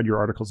viewers have read your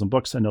articles and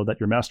books and know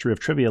that your mastery of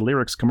trivia,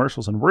 lyrics,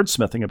 commercials, and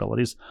wordsmithing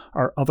abilities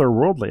are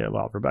otherworldly.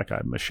 Well, Rebecca,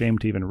 I'm ashamed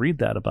to even read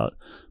that about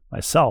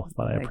myself,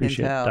 but I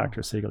appreciate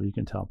Dr. Siegel. You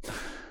can tell.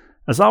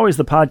 As always,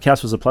 the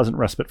podcast was a pleasant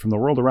respite from the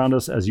world around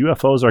us as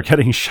UFOs are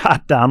getting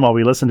shot down while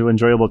we listen to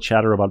enjoyable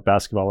chatter about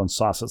basketball and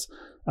sauces.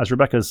 As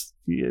Rebecca's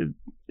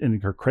in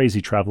her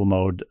crazy travel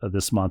mode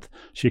this month,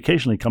 she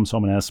occasionally comes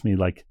home and asks me,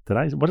 like,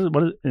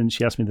 and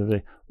she asked me the other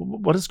day,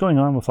 what is going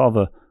on with all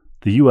the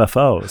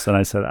UFOs? And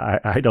I said,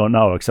 I don't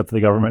know, except the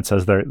government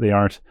says they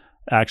aren't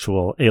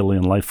actual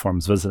alien life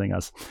forms visiting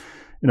us.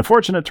 In a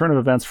fortunate turn of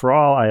events for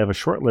all, I have a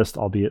short list,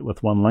 albeit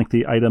with one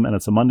lengthy item, and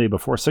it's a Monday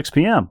before 6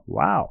 p.m.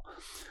 Wow.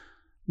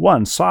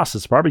 1.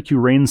 Sauces. Barbecue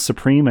reigns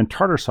supreme, and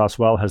tartar sauce,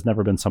 well, has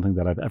never been something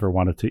that I've ever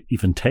wanted to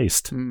even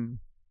taste.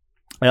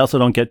 I also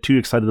don't get too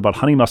excited about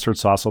honey mustard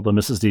sauce, although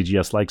Mrs.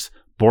 DGS likes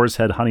boar's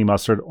head honey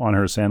mustard on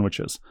her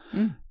sandwiches.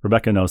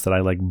 Rebecca knows that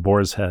I like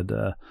boar's head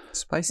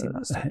spicy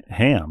mustard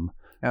ham.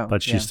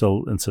 But she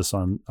still insists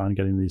on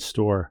getting the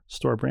store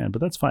brand, but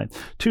that's fine.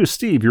 2,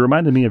 Steve, you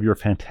reminded me of your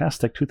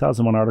fantastic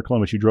 2001 article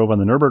in which you drove on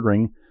the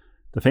Nürburgring,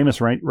 the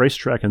famous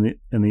racetrack in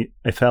the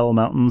Eifel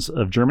Mountains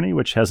of Germany,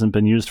 which hasn't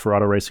been used for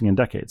auto racing in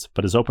decades,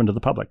 but is open to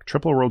the public.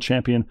 Triple world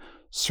champion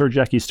Sir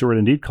Jackie Stewart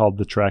indeed called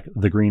the track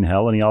the Green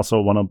Hell, and he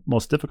also won a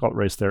most difficult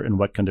race there in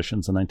wet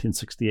conditions in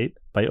 1968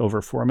 by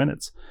over 4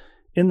 minutes.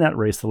 In that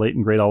race, the late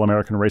and great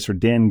All-American racer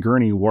Dan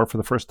Gurney wore for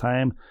the first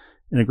time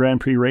in a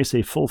Grand Prix race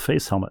a full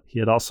face helmet. He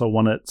had also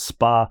won at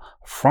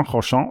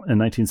Spa-Francorchamps in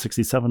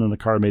 1967 in a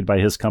car made by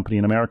his company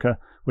in America,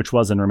 which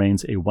was and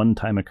remains a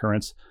one-time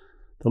occurrence.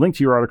 The link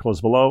to your article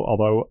is below,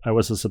 although I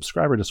was a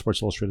subscriber to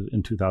Sports Illustrated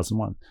in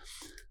 2001.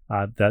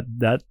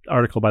 That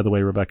article, by the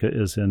way, Rebecca,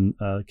 is in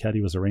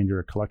Caddy Was a Reindeer,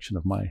 a collection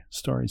of my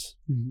stories,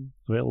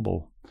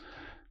 available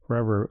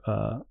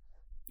wherever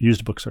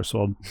used books are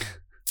sold.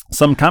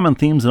 Some common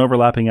themes and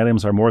overlapping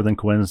items are more than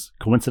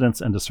coincidence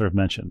and deserve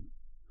mention.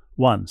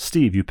 1.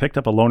 Steve, you picked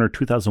up a loaner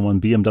 2001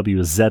 BMW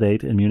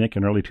Z8 in Munich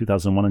in early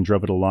 2001 and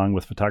drove it along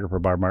with photographer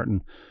Bob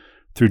Martin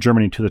through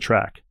Germany to the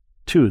track.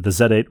 2. The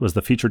Z8 was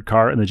the featured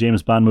car in the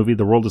James Bond movie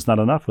The World Is Not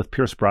Enough with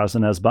Pierce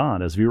Brosnan as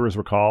Bond. As viewers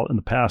recall, in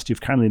the past,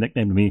 you've kindly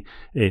nicknamed me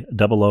a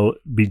 00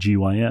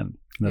 BGYN. And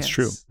that's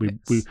true.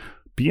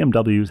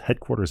 BMW's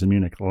headquarters in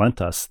Munich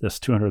lent us this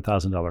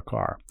 $200,000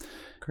 car.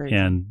 Great.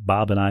 And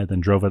Bob and I then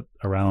drove it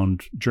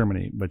around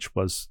Germany, which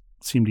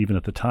seemed even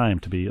at the time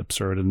to be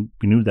absurd. And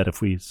we knew that if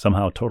we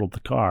somehow totaled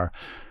the car,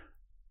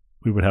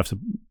 we would have to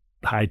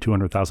hide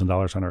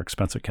 $200,000 on our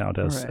expense account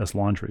as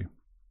laundry.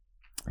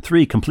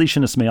 3,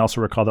 completionists may also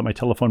recall that my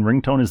telephone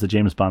ringtone is the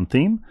James Bond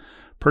theme,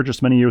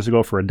 purchased many years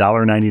ago for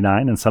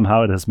 $1.99, and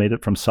somehow it has made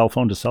it from cell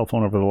phone to cell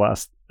phone over the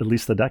last at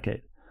least a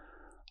decade.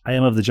 I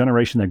am of the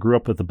generation that grew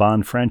up with the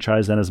Bond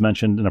franchise, and as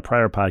mentioned in a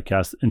prior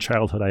podcast, in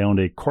childhood I owned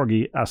a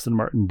Corgi Aston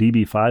Martin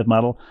DB5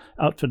 model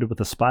outfitted with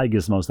the spy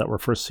gizmos that were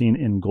first seen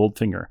in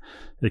Goldfinger.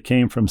 It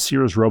came from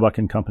Sears, Roebuck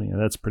 & Company, and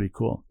that's pretty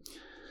cool.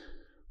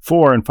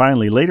 4, and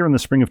finally, later in the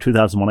spring of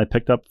 2001, I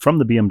picked up from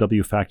the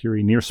BMW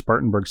factory near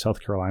Spartanburg,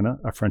 South Carolina,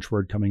 a French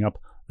word coming up,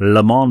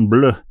 Le Mans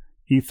Bleu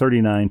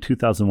E39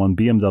 2001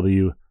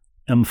 BMW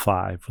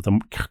M5 with a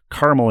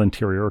caramel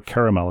interior, or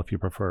caramel if you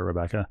prefer,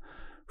 Rebecca.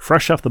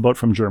 Fresh off the boat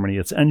from Germany,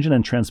 its engine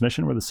and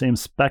transmission were the same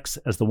specs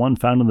as the one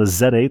found in the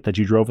Z8 that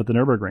you drove at the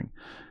Nürburgring.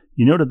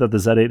 You noted that the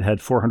Z8 had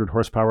 400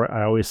 horsepower.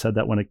 I always said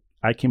that when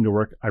I came to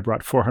work, I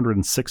brought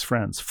 406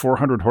 friends,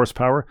 400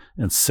 horsepower,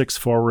 and 6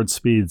 forward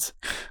speeds.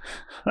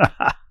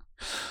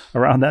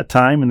 Around that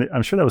time, and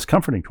I'm sure that was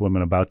comforting to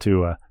women about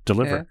to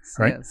deliver,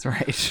 right? Yes,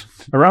 right.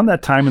 Around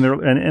that time, and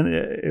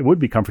it would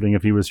be comforting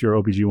if he was your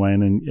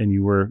OBGYN and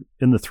you were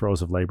in the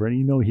throes of labor, and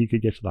you know he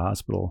could get to the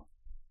hospital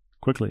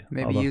quickly.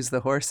 Maybe use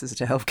the horses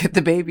to help get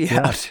the baby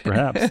out.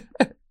 Perhaps.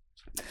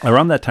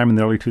 Around that time in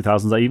the early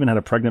 2000s, I even had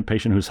a pregnant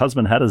patient whose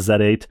husband had a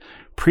Z8.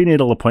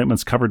 Prenatal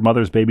appointments covered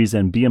mothers, babies,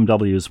 and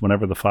BMWs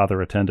whenever the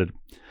father attended.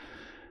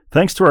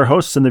 Thanks to our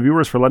hosts and the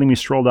viewers for letting me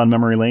stroll down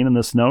memory lane in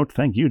this note.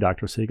 Thank you,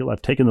 Dr. Siegel.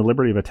 I've taken the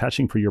liberty of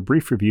attaching for your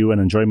brief review and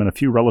enjoyment a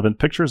few relevant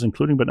pictures,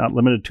 including but not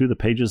limited to the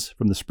pages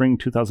from the spring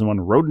 2001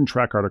 Road and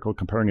Track article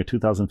comparing a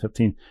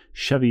 2015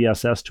 Chevy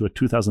SS to a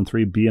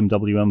 2003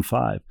 BMW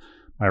M5.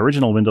 My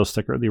original window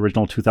sticker, the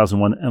original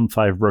 2001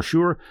 M5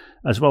 brochure,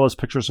 as well as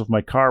pictures of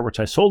my car, which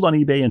I sold on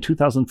eBay in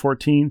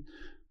 2014,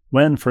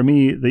 when, for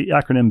me, the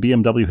acronym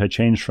BMW had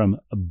changed from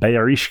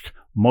Bayerische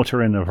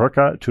Motor in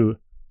Werke to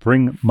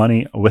Bring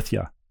Money With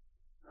Ya.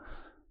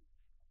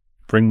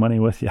 Bring money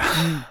with you.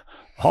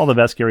 All the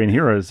best, Gary. And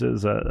here is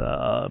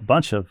a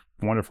bunch of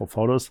wonderful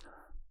photos.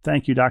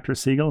 Thank you, Dr.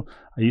 Siegel.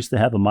 I used to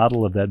have a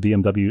model of that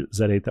BMW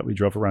Z8 that we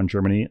drove around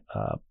Germany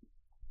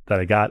that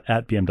I got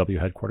at BMW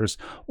headquarters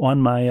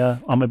on my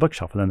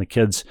bookshelf, and then the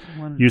kids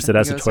used it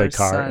as a toy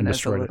car and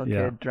destroyed it.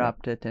 Kid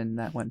dropped it, and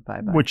that went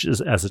bye-bye. Which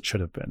is as it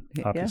should have been,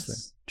 obviously.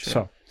 Yes, true.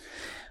 So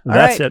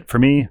that's it for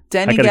me.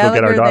 Denny I gotta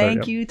Gallagher, go get our daughter.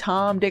 thank you.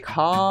 Tom, Dick,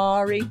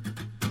 Harry,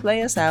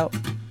 play us out.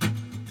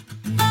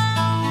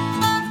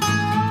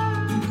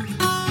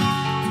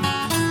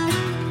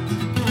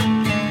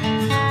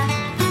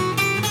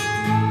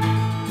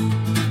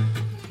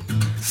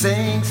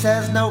 Saying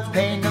says no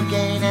pain, no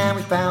gain, and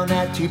we found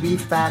that to be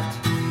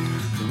fact.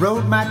 The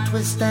road might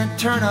twist and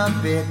turn a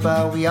bit,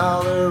 but we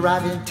all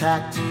arrive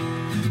intact.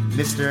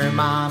 Mr. and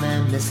Mom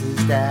and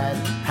Mrs. Dad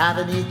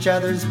having each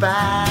other's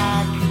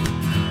back.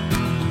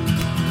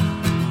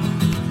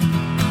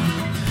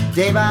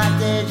 Day by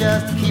day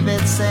just to keep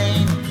it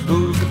sane.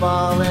 Who's the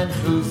ball and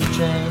who's the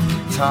chain?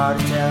 It's hard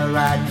to tell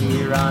right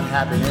here on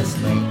Happiness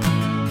Lane.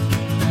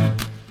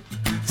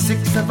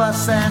 6 of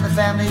us and the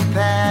family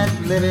pet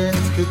live in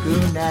this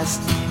cuckoo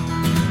nest.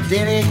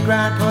 Daily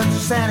grind puts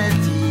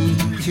sanity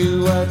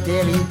to a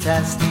daily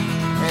test.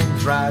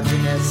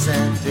 Androgynous,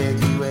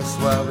 ambiguous,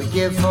 what we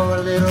give for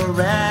a little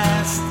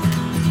rest.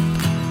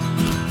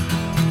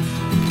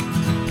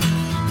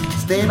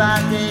 Day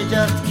by day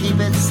just to keep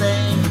it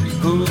sane.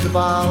 Who's the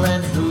ball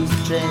and who's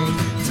the chain?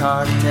 It's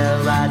hard to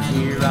tell right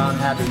here on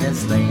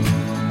Happiness Lane.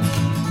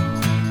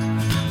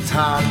 It's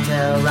hard to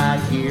tell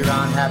right here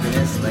on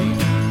Happiness Lane.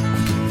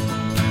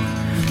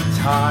 It's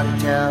hard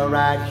to tell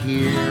right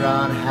here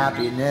on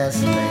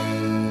Happiness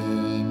Lane.